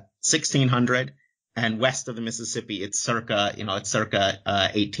 1600, and west of the Mississippi, it's circa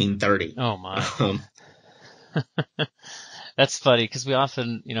 1830. Oh my. That's funny, because we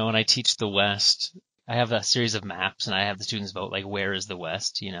often, when I teach the West, I have a series of maps, and I have the students vote, like, where is the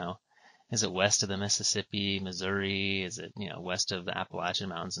West, Is it west of the Mississippi, Missouri? Is it, west of the Appalachian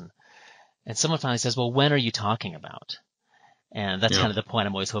Mountains? And someone finally says, well, when are you talking about? And that's kind of the point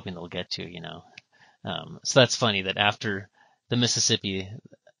I'm always hoping they'll get to, So that's funny that after the Mississippi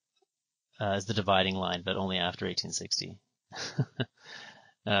is the dividing line, but only after 1860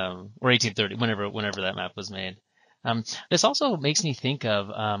 or 1830, whenever that map was made. This also makes me think of,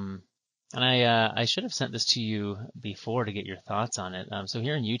 and I should have sent this to you before to get your thoughts on it. So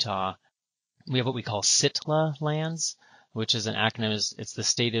here in Utah, we have what we call SITLA lands, which is an acronym. It's the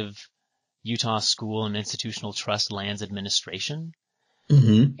State of Utah School and Institutional Trust Lands Administration.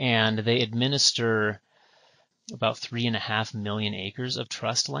 Mm-hmm. And they administer about 3.5 million acres of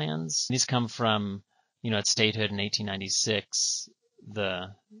trust lands. These come from, at statehood in 1896, the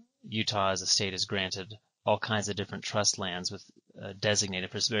Utah as a state is granted all kinds of different trust lands with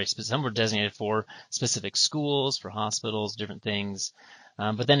designated for very specific. Some were designated for specific schools, for hospitals, different things.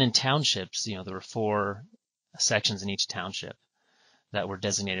 But then in townships, there were 4 sections in each township that were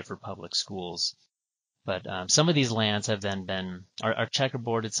designated for public schools. But some of these lands have then are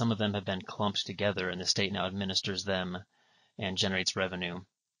checkerboarded. Some of them have been clumped together, and the state now administers them and generates revenue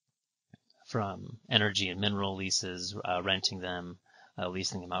from energy and mineral leases, renting them,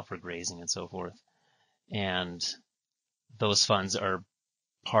 leasing them out for grazing, and so forth. And those funds are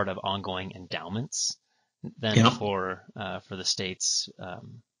part of ongoing endowments then for the states,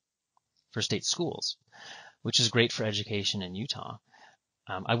 for state schools, which is great for education in Utah.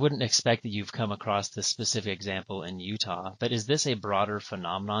 I wouldn't expect that you've come across this specific example in Utah, but is this a broader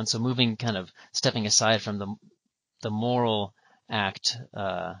phenomenon? So stepping aside from the moral act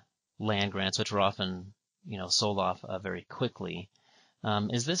land grants, which were often sold off very quickly,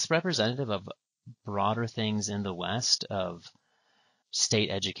 is this representative of broader things in the West, of state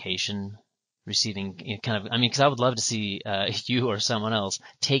education receiving because I would love to see you or someone else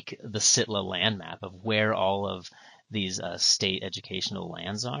take the SITLA land map of where all of these state educational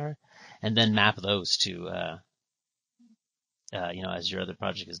lands are, and then map those to, as your other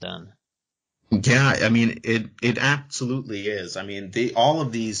project is done. Yeah, it absolutely is. All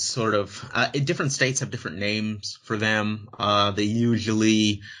of these sort of different states have different names for them. They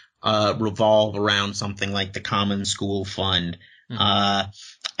usually revolve around something like the Common School Fund. Mm-hmm.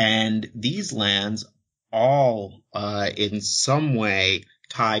 And these lands all, in some way,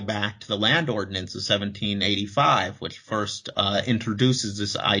 tie back to the Land Ordinance of 1785, which first introduces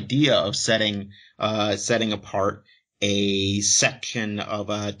this idea of setting apart a section of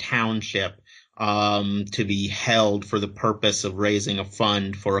a township to be held for the purpose of raising a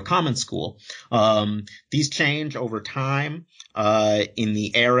fund for a common school. These change over time. In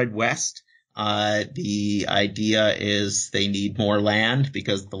the arid West, the idea is they need more land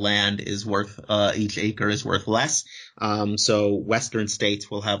because the land is worth, each acre is worth less. So Western states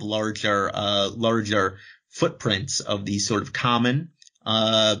will have larger footprints of these sort of common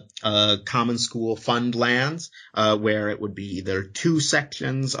common school fund lands, where it would be either two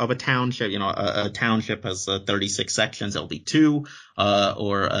sections of a township. A township has 36 sections. It'll be two,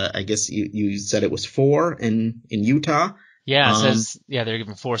 or I guess you said it was four in Utah. Yeah, it says, they're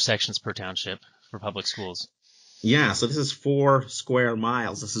given 4 sections per township for public schools. Yeah, so this is 4 square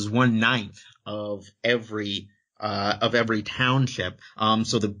miles. This is 1/9 of every township.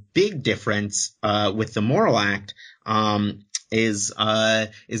 So the big difference with the Morrill Act is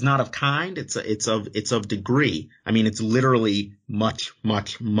not of kind. It's of degree. I mean, it's literally much,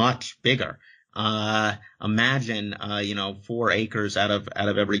 much, much bigger. Imagine 4 acres out of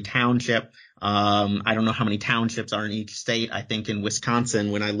every township. I don't know how many townships are in each state. I think in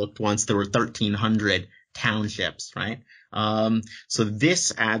Wisconsin, when I looked once, there were 1,300 townships, right? So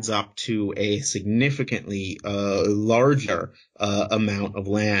this adds up to a significantly larger amount of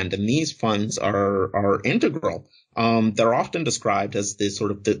land, and these funds are integral. They're often described as the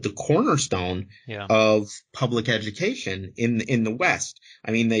sort of the cornerstone of public education in the West. I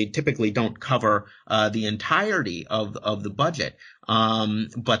mean, they typically don't cover the entirety of the budget,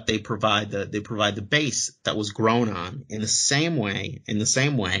 but they provide the base that was grown on in the same way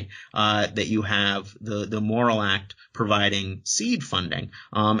that you have the Morrill Act providing seed funding.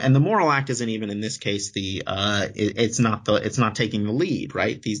 And the Morrill Act isn't even in this case it's not taking the lead,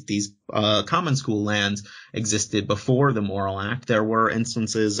 right? These common school lands existed before the Morrill Act. There were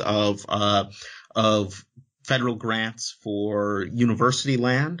instances of federal grants for university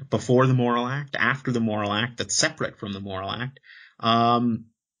land before the Morrill Act, after the Morrill Act, that's separate from the Morrill Act.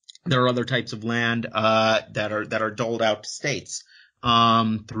 There are other types of land that are doled out to states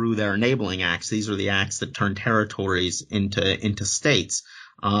through their enabling acts. These are the acts that turn territories into states.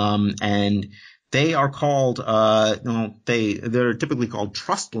 And they are called they're typically called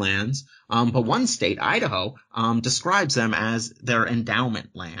trust lands. But one state, Idaho, describes them as their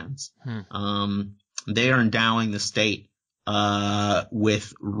endowment lands. They are endowing the state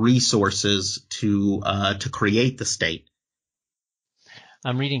with resources to create the state.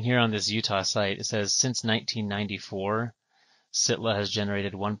 I'm reading here on this Utah site. It says since 1994, SITLA has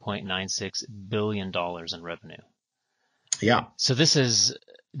generated $1.96 billion in revenue. Yeah. So this is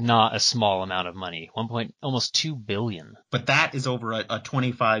not a small amount of money. Almost $2 billion. But that is over a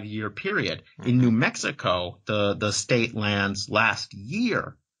 25-year period. In New Mexico, the state lands last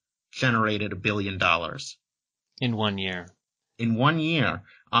year generated $1 billion. In 1 year. In 1 year.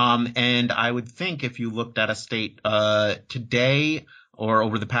 And I would think if you looked at a state today or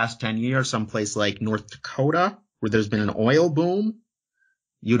over the past 10 years, someplace like North Dakota, where there's been an oil boom,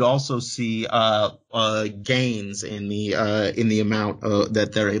 you'd also see gains in the amount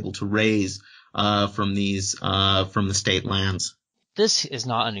that they're able to raise from the state lands. This is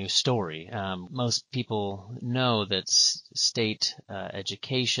not a new story. Most people know that state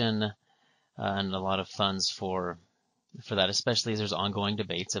education and a lot of funds for that, especially as there's ongoing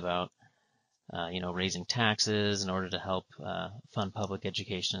debates about raising taxes in order to help fund public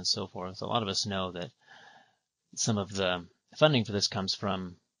education and so forth. A lot of us know that some of the funding for this comes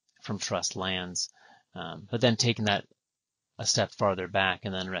from trust lands, but then taking that a step farther back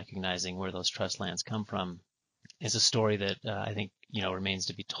and then recognizing where those trust lands come from is a story that I think remains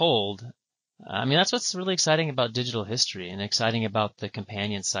to be told. I mean, that's what's really exciting about digital history and exciting about the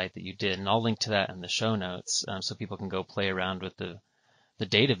companion site that you did, and I'll link to that in the show notes so people can go play around with the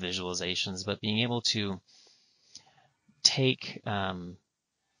data visualizations. But being able to take all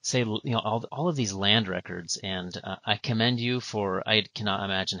of these land records, and I commend you for, I cannot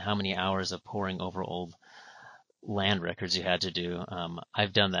imagine how many hours of poring over old land records you had to do.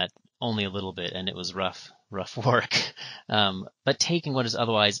 I've done that only a little bit, and it was rough work. But taking what is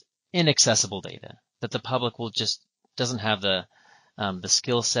otherwise inaccessible data that the public doesn't have the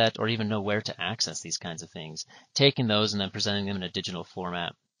skill set or even know where to access these kinds of things, taking those and then presenting them in a digital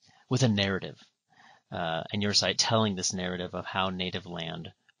format with a narrative, and your site telling this narrative of how native land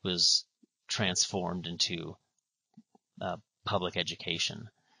was transformed into public education.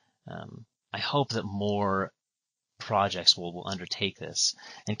 I hope that more projects will undertake this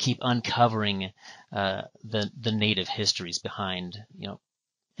and keep uncovering the native histories behind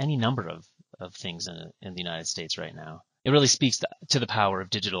any number of things in the United States right now. It really speaks to the power of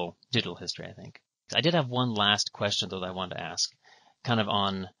digital history, I think. I did have one last question though that I wanted to ask, kind of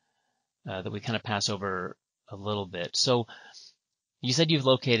on that we kind of pass over a little bit. So you said you've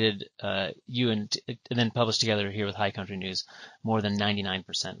located and then published together here with High Country News more than 99%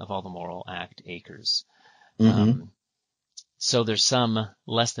 of all the Morrill Act acres. Mm-hmm. So there's some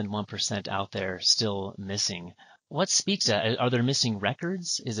less than 1% out there still missing. What speaks to that? Are there missing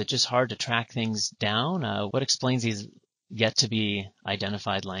records? Is it just hard to track things down? What explains these yet to be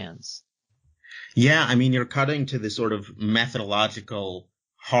identified lands. Yeah, I mean, you're cutting to the sort of methodological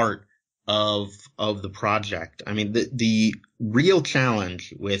heart of the project. I mean, the real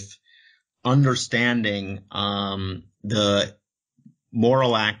challenge with understanding the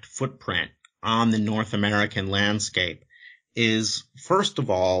Morrill Act footprint on the North American landscape is, first of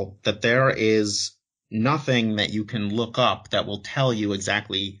all, that there is nothing that you can look up that will tell you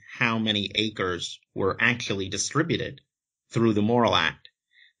exactly how many acres were actually distributed through the Morrill Act.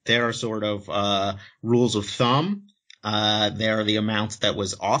 There are sort of rules of thumb. There are the amounts that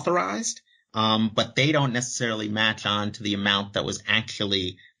was authorized, but they don't necessarily match on to the amount that was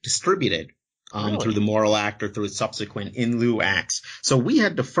actually distributed through the Morrill Act or through subsequent in lieu acts. So we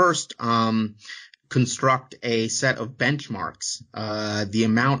had to first construct a set of benchmarks, the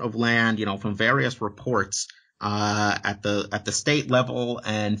amount of land, from various reports at the state level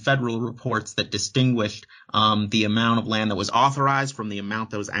and federal reports that distinguished the amount of land that was authorized from the amount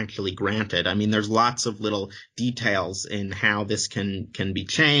that was actually granted. I mean, there's lots of little details in how this can be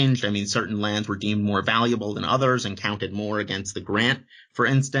changed. I mean, certain lands were deemed more valuable than others and counted more against the grant, for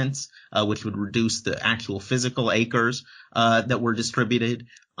instance, which would reduce the actual physical acres that were distributed.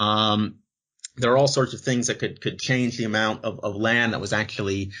 There are all sorts of things that could change the amount of land that was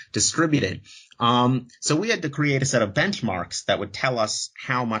actually distributed. So we had to create a set of benchmarks that would tell us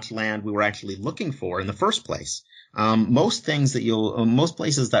how much land we were actually looking for in the first place. Most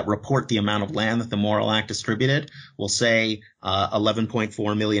places that report the amount of land that the Morrill Act distributed will say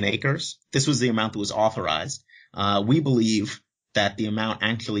 11.4 million acres. This was the amount that was authorized. We believe that the amount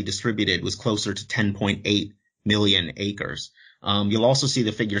actually distributed was closer to 10.8 million acres. You'll also see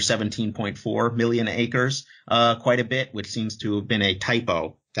the figure 17.4 million acres quite a bit, which seems to have been a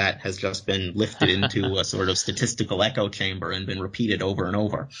typo that has just been lifted into a sort of statistical echo chamber and been repeated over and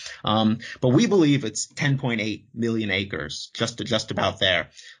over. But we believe it's 10.8 million acres, just about there.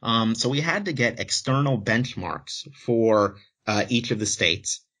 So we had to get external benchmarks for each of the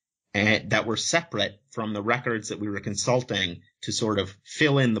states that were separate from the records that we were consulting to sort of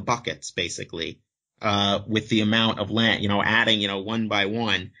fill in the buckets, basically. With the amount of land, adding, one by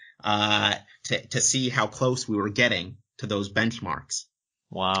one, to see how close we were getting to those benchmarks.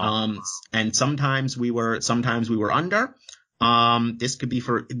 Wow. And sometimes we were under. This could be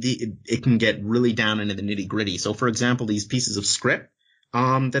it can get really down into the nitty gritty. So, for example, these pieces of scrip,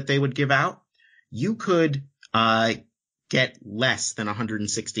 that they would give out, you could, get less than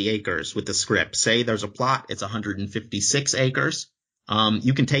 160 acres with the scrip. Say there's a plot, it's 156 acres.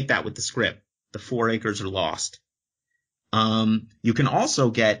 You can take that with the scrip. The 4 acres are lost. You can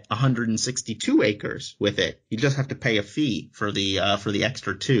also get 162 acres with it. You just have to pay a fee for the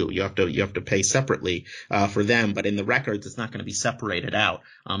extra 2. You have to pay separately for them, but in the records it's not going to be separated out,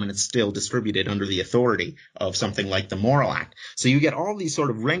 and it's still distributed under the authority of something like the Morrill Act. So you get all these sort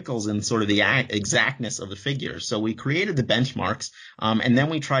of wrinkles in sort of the exactness of the figures. So we created the benchmarks, and then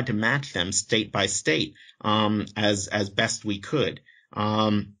we tried to match them state by state as best we could.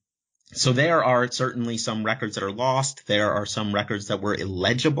 So there are certainly some records that are lost. There are some records that were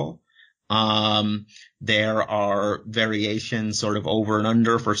illegible. There are variations sort of over and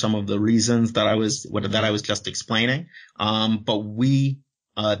under for some of the reasons that I was just explaining.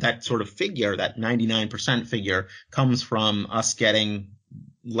 But that sort of figure, that 99% figure, comes from us getting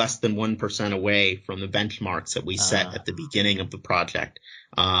less than 1% away from the benchmarks that we set at the beginning of the project,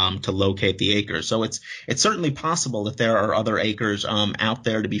 to locate the acres. So it's certainly possible that there are other acres, out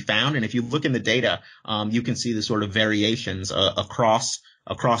there to be found. And if you look in the data, you can see the sort of variations, across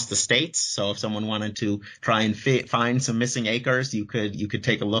the states. So if someone wanted to try and find some missing acres, you could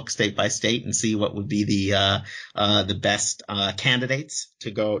take a look state by state and see what would be the best, candidates to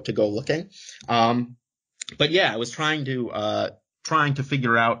go looking. But yeah, I was trying to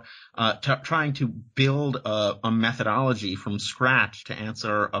figure out, trying to build a methodology from scratch to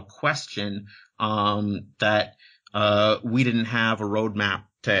answer a question that we didn't have a roadmap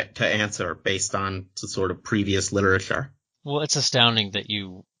to answer based on the sort of previous literature. Well, it's astounding that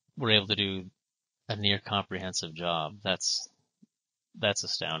you were able to do a near comprehensive job. That's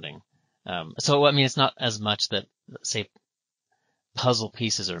astounding. So, I mean, it's not as much that, say, puzzle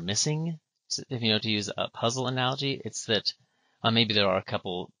pieces are missing, to use a puzzle analogy. It's that maybe there are a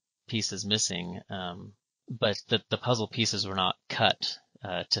couple pieces missing, but the puzzle pieces were not cut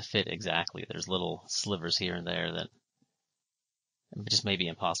to fit exactly. There's little slivers here and there that just may be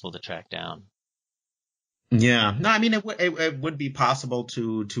impossible to track down. Yeah, no, I mean it would be possible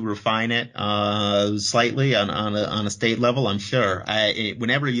to refine it slightly on a state level, I'm sure.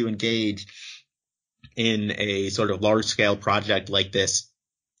 Whenever you engage in a sort of large scale project like this,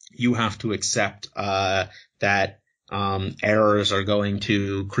 you have to accept that errors are going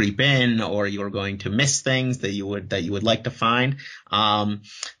to creep in, or you're going to miss things that you would like to find.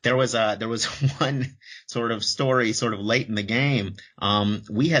 There was one sort of story sort of late in the game.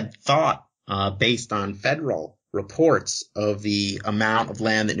 We had thought, based on federal reports of the amount of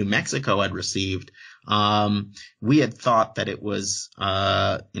land that New Mexico had received, we had thought that it was,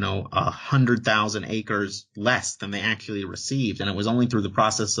 100,000 acres less than they actually received. And it was only through the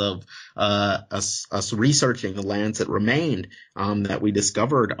process of, us researching the lands that remained, that we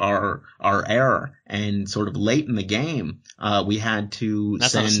discovered our error. And sort of late in the game, we had to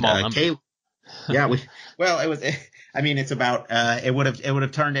send, it's about, it would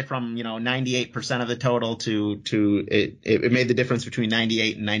have turned it from, 98% of the total to it made the difference between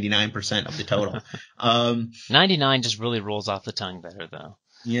 98 and 99% of the total. 99 just really rolls off the tongue better, though.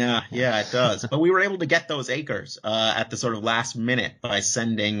 Yeah, it does. But we were able to get those acres, at the sort of last minute by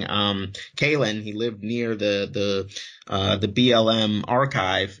sending, Kalen. He lived near the BLM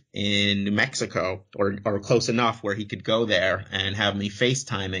archive in New Mexico, or close enough where he could go there and have me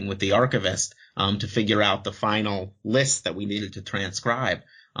FaceTiming with the archivist, to figure out the final list that we needed to transcribe.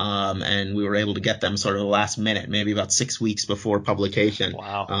 And we were able to get them sort of the last minute, maybe about 6 weeks before publication.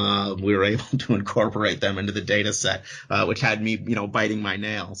 Wow. We were able to incorporate them into the data set, which had me, biting my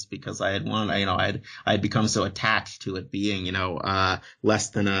nails, because I had become so attached to it being, less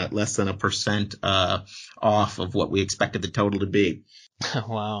than a percent, off of what we expected the total to be.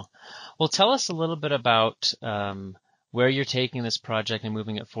 Wow. Well, tell us a little bit about, where you're taking this project and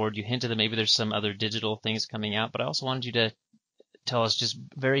moving it forward. You hinted that maybe there's some other digital things coming out, but I also wanted you to tell us just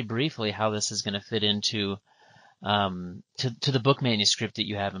very briefly how this is going to fit into to the book manuscript that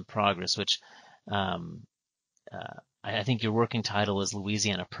you have in progress, which I think your working title is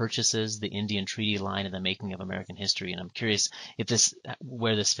Louisiana Purchases: The Indian Treaty Line and the Making of American History, and I'm curious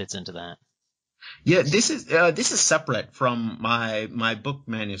where this fits into that. Yeah, this is separate from my book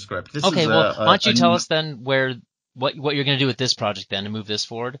manuscript. Why don't you tell us then what you're going to do with this project then, and move this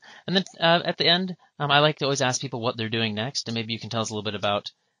forward. And then at the end, I like to always ask people what they're doing next, and maybe you can tell us a little bit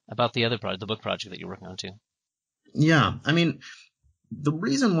about the other project, the book project that you're working on too. Yeah, the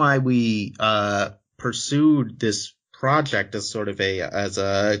reason why we pursued this project as sort of as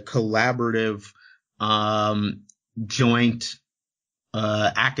a collaborative, joint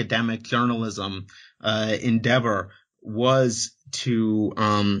academic journalism endeavor was to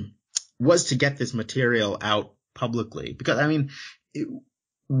get this material out publicly, because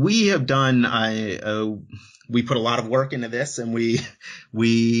we have done we put a lot of work into this, and we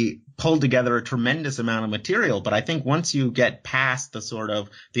pulled together a tremendous amount of material. But I think once you get past the sort of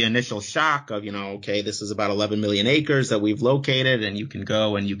the initial shock of, okay, this is about 11 million acres that we've located, and you can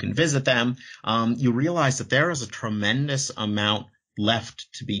go and you can visit them, you realize that there is a tremendous amount left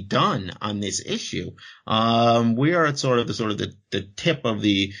to be done on this issue. We are at the tip of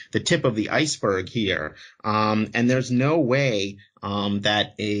the iceberg here. And there's no way,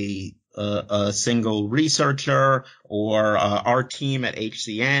 that a single researcher or, our team at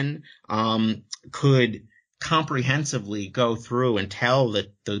HCN, could comprehensively go through and tell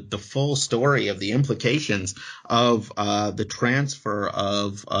the full story of the implications of the transfer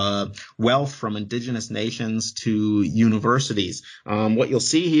of wealth from indigenous nations to universities. What you'll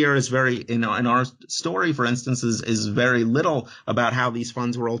see here is in our story, for instance, is very little about how these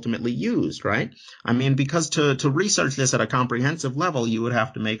funds were ultimately used, right? Because to research this at a comprehensive level, you would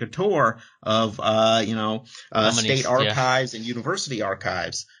have to make a tour of state archives and university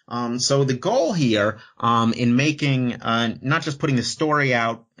archives. So the goal here, in making, not just putting the story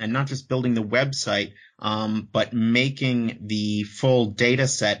out and not just building the website, but making the full data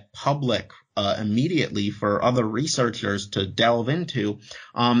set public, immediately for other researchers to delve into,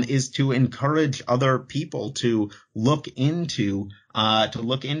 is to encourage other people to look into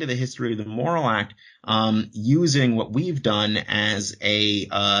the history of the Morrill Act, using what we've done as a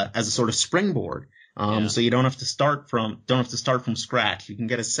sort of springboard. So you don't have to start from scratch. You can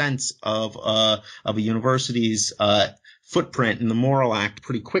get a sense of a university's footprint in the Morrill Act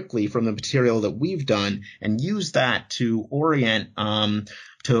pretty quickly from the material that we've done, and use that to orient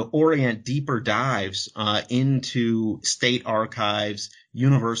deeper dives into state archives,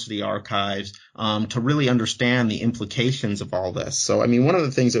 university archives, to really understand the implications of all this. So, one of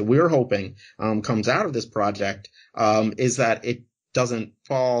the things that we're hoping comes out of this project is that it doesn't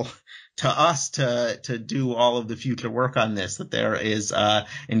fall to us to do all of the future work on this, that there is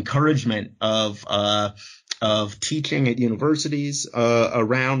encouragement of teaching at universities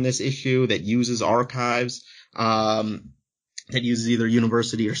around this issue that uses archives, that uses either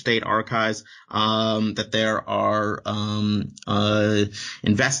university or state archives, that there are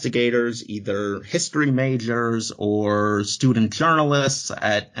investigators, either history majors or student journalists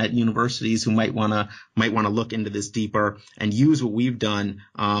at universities who might want to look into this deeper and use what we've done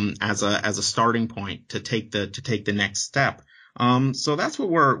as a starting point to take the next step. So that's what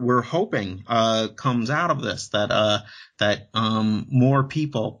we're hoping comes out of this, that more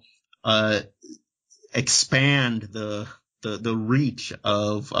people expand the reach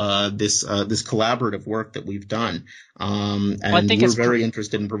of this collaborative work that we've done. And we're very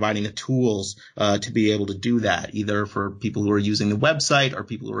interested in providing the tools to be able to do that, either for people who are using the website or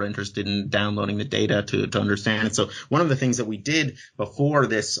people who are interested in downloading the data to understand it. So one of the things that we did before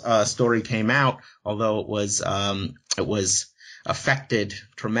this story came out, although it was affected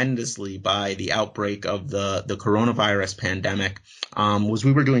tremendously by the outbreak of the coronavirus pandemic, was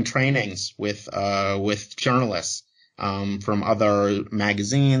we were doing trainings with journalists from other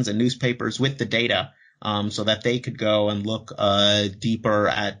magazines and newspapers with the data, so that they could go and look deeper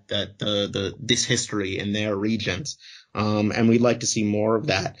at this history in their regions. And we'd like to see more of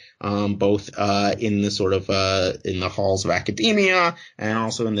that, both in the sort of in the halls of academia and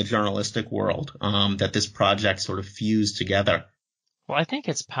also in the journalistic world, that this project sort of fused together. Well, I think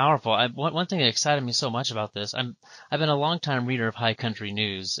it's powerful. One thing that excited me so much about this, I've been a long-time reader of High Country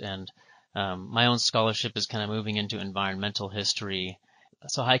News, and my own scholarship is kind of moving into environmental history,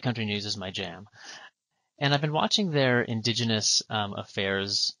 so High Country News is my jam. And I've been watching their Indigenous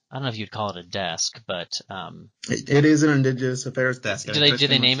affairs. I don't know if you'd call it a desk, but it is an Indigenous affairs desk. Did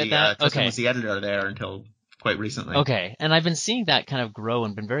they name it that? Tristan was the editor there until quite recently. Okay, and I've been seeing that kind of grow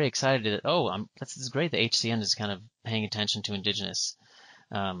and been very excited that this is great. The HCN is kind of paying attention to Indigenous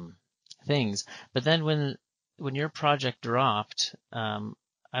things. But then when your project dropped,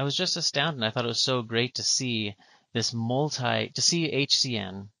 I was just astounded. I thought it was so great to see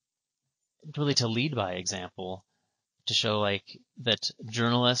HCN really to lead by example, to show like that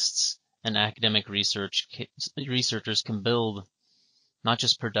journalists and academic researchers can build not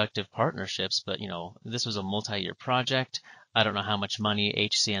just productive partnerships, but this was a multi-year project. I don't know how much money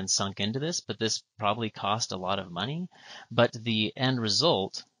HCN sunk into this, but this probably cost a lot of money. But the end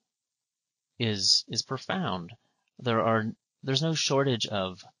result is profound. There's no shortage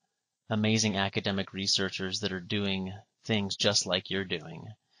of amazing academic researchers that are doing things just like you're doing.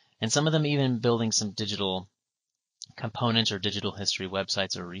 And some of them even building some digital components or digital history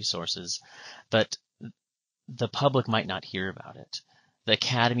websites or resources. But the public might not hear about it. The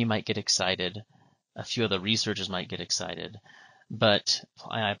academy might get excited. A few other researchers might get excited. But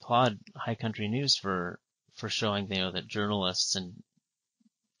I applaud High Country News for showing that journalists and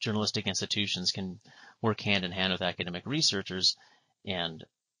journalistic institutions can work hand in hand with academic researchers and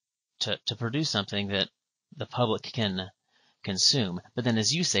to produce something that the public can consume. But then,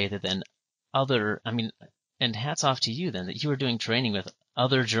 as you say, that then and hats off to you then that you were doing training with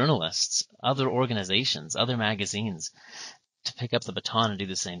other journalists, other organizations, other magazines to pick up the baton and do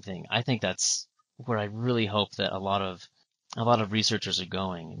the same thing. I think that's where I really hope that a lot of researchers are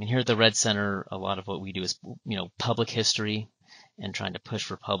going. I mean, here at the Red Center, a lot of what we do is, public history and trying to push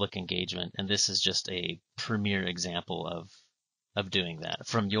for public engagement. And this is just a premier example of doing that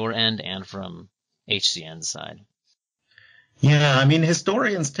from your end and from HCN's side. Yeah, I mean,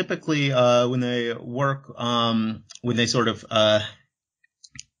 historians typically, when they work, when they sort of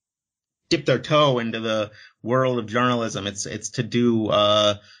dip their toe into the world of journalism, it's to do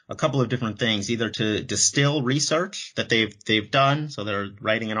a couple of different things, either to distill research that they've done, so they're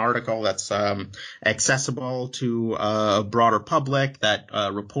writing an article that's accessible to a broader public that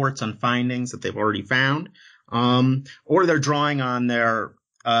reports on findings that they've already found, or they're drawing on their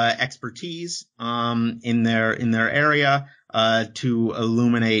expertise in their area to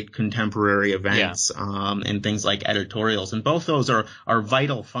illuminate contemporary events, and things like editorials. And both those are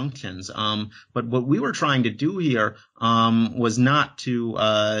vital functions. But what we were trying to do here was not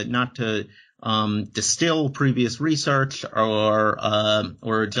to distill previous research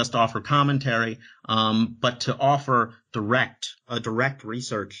or just offer commentary, but to offer a direct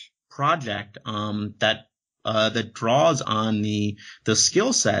research project that draws on the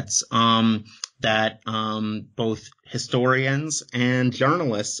skill sets that both historians and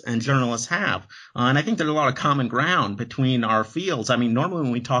journalists have. And I think there's a lot of common ground between our fields. I mean, normally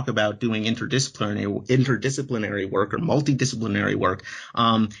when we talk about doing interdisciplinary work or multidisciplinary work,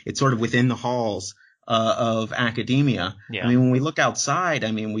 it's sort of within the halls of academia. Yeah. I mean, when we look outside,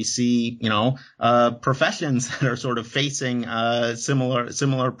 we see, professions that are sort of facing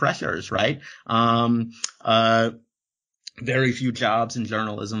similar pressures, right? very few jobs in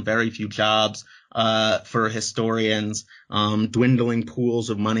journalism, very few jobs for historians, dwindling pools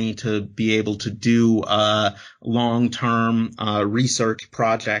of money to be able to do long-term research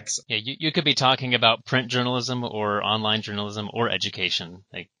projects. Yeah, you could be talking about print journalism or online journalism or education.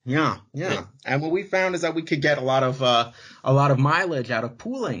 Yeah. And what we found is that we could get a lot of mileage out of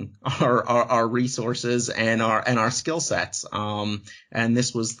pooling our resources and our skill sets. And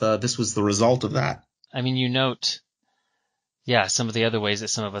this was the result of that. I mean, you note, yeah, some of the other ways that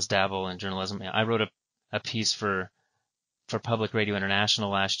some of us dabble in journalism. I wrote a piece for Public Radio International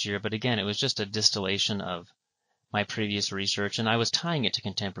last year, but again, it was just a distillation of my previous research, and I was tying it to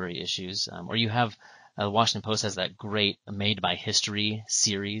contemporary issues. Or you have the Washington Post has that great Made by History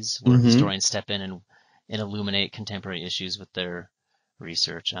series where historians step in and illuminate contemporary issues with their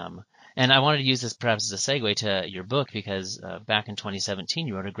research. And I wanted to use this perhaps as a segue to your book because back in 2017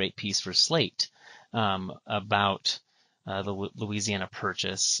 you wrote a great piece for Slate about the Louisiana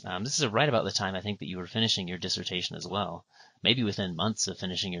Purchase. This is right about the time I think that you were finishing your dissertation as well, maybe within months of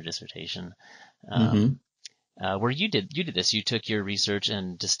finishing your dissertation. Where you did this, you took your research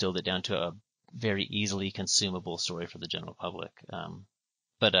and distilled it down to a very easily consumable story for the general public.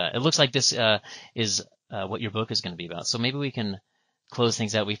 But it looks like this is what your book is going to be about. So maybe we can close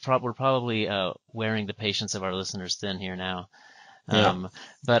things out. We're probably wearing the patience of our listeners thin here now.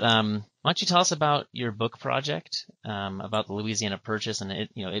 But why don't you tell us about your book project, about the Louisiana Purchase and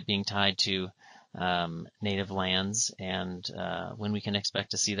it being tied to native lands, and when we can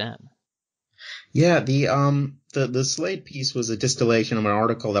expect to see that? Yeah, the Slate piece was a distillation of an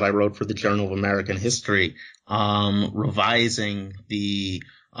article that I wrote for the Journal of American History, revising the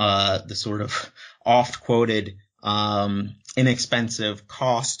sort of oft quoted inexpensive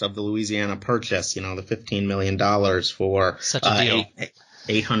cost of the Louisiana Purchase, the $15 million for such a deal.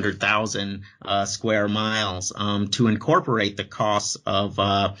 800,000 square miles, to incorporate the costs of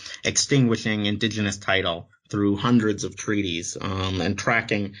extinguishing indigenous title through hundreds of treaties, and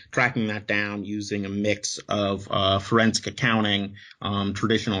tracking that down using a mix of forensic accounting,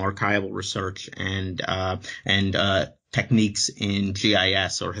 traditional archival research, and techniques in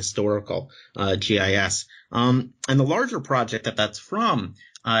GIS or historical GIS. And the larger project that's from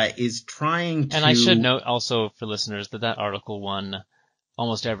is trying to. And I should note also for listeners that article won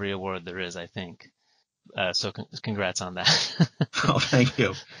almost every award there is, I think. So congrats on that. Oh, thank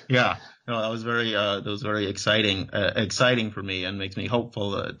you. Yeah, no, that was very exciting for me, and makes me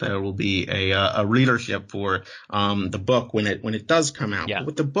hopeful that there will be a readership for the book when it does come out. Yeah. But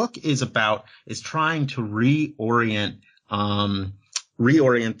what the book is about is trying to reorient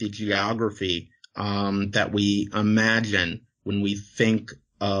the geography that we imagine when we think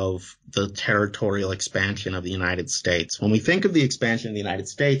of the territorial expansion of the United States. When we think of the expansion of the United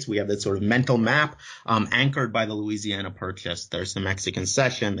States, we have this sort of mental map anchored by the Louisiana Purchase. There's the Mexican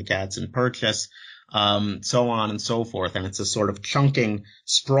Cession, the Gadsden Purchase, so on and so forth. And it's a sort of chunking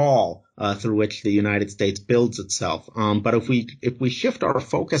sprawl through which the United States builds itself. But if we shift our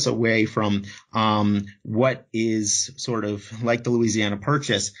focus away from what is sort of like the Louisiana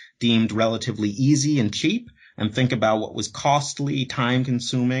Purchase deemed relatively easy and cheap, and think about what was costly,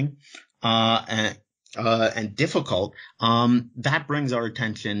 time-consuming, and difficult, that brings our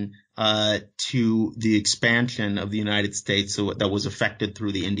attention to the expansion of the United States that was affected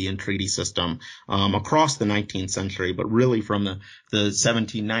through the Indian treaty system across the 19th century, but really from the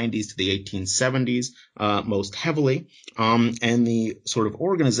 1790s to the 1870s most heavily. And the sort of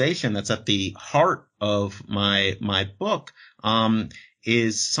organization that's at the heart of my book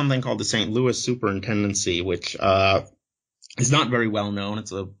is something called the St. Louis Superintendency, which is not very well known.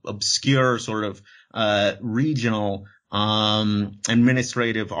 It's an obscure sort of regional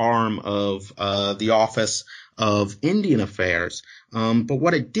administrative arm of the Office of Indian Affairs. But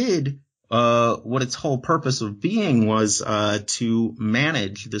what it did, what its whole purpose of being was to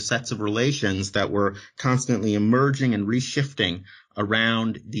manage the sets of relations that were constantly emerging and reshifting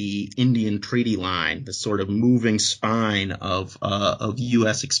around the Indian treaty line, the sort of moving spine of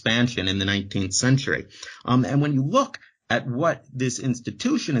U.S. expansion in the 19th century. And when you look at what this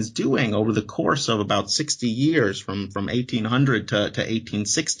institution is doing over the course of about 60 years, from 1800 to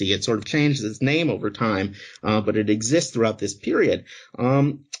 1860, it sort of changed its name over time, but it exists throughout this period.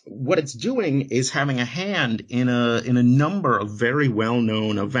 What it's doing is having a hand in a number of very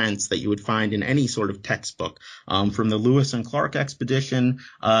well-known events that you would find in any sort of textbook, from the Lewis and Clark expedition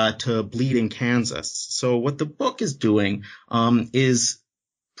to Bleeding Kansas. So what the book is doing is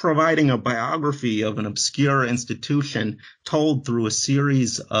providing a biography of an obscure institution told through a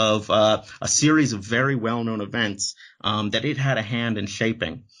series of very well-known events that it had a hand in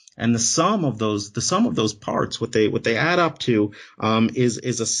shaping. And the sum of those parts, what they add up to,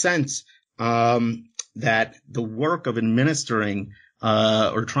 is a sense, that the work of administering,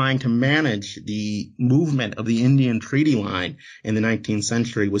 or trying to manage the movement of the Indian treaty line in the 19th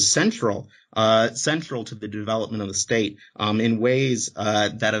century was central to the development of the state, in ways,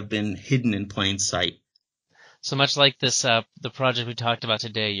 that have been hidden in plain sight. So much like this, the project we talked about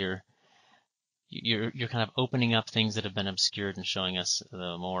today, you're kind of opening up things that have been obscured and showing us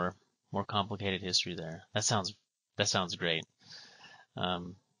the more complicated history there. That sounds great.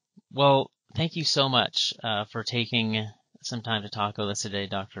 Well, thank you so much for taking some time to talk with us today,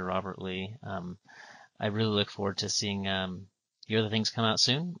 Dr. Robert Lee. I really look forward to seeing your other things come out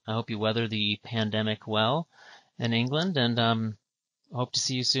soon. I hope you weather the pandemic well in England, and I hope to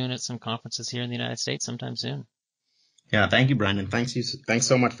see you soon at some conferences here in the United States sometime soon. Yeah, thank you, Brendan. Thanks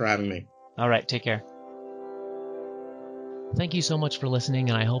so much for having me. All right, take care. Thank you so much for listening,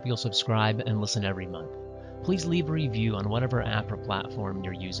 and I hope you'll subscribe and listen every month. Please leave a review on whatever app or platform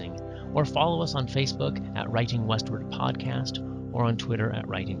you're using, or follow us on Facebook at Writing Westward Podcast, or on Twitter at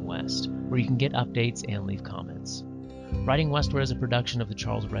Writing West, where you can get updates and leave comments. Writing Westward is a production of the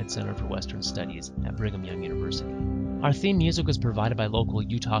Charles Redd Center for Western Studies at Brigham Young University. Our theme music was provided by local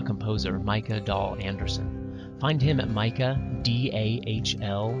Utah composer Micah Dahl Anderson. Find him at Micah,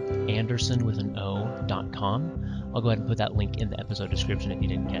 D-A-H-L, Anderson with an O.com. I'll go ahead and put that link in the episode description if you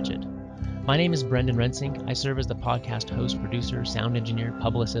didn't catch it. My name is Brendan Rensink. I serve as the podcast host, producer, sound engineer,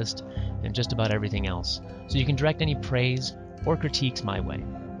 publicist, and just about everything else, so you can direct any praise or critiques my way.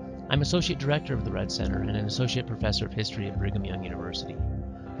 I'm Associate Director of the Redd Center and an Associate Professor of History at Brigham Young University.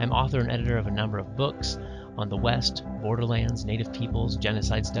 I'm author and editor of a number of books on the West, borderlands, Native peoples,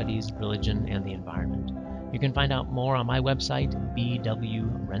 genocide studies, religion, and the environment. You can find out more on my website,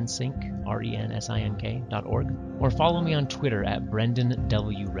 bwrensink, RENSINK.org, or follow me on Twitter at Brendan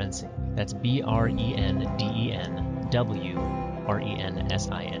W. Rensink. That's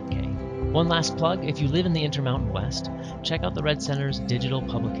BRENDENWRENSINK. One last plug, if you live in the Intermountain West, check out the Redd Center's digital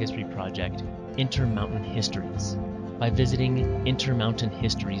public history project, Intermountain Histories, by visiting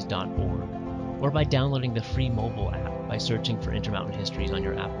intermountainhistories.org, or by downloading the free mobile app by searching for Intermountain Histories on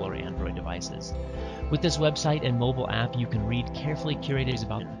your Apple or Android devices. With this website and mobile app, you can read carefully curated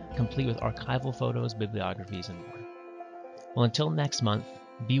about complete with archival photos, bibliographies, and more. Well, until next month,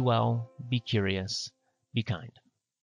 be well, be curious, be kind.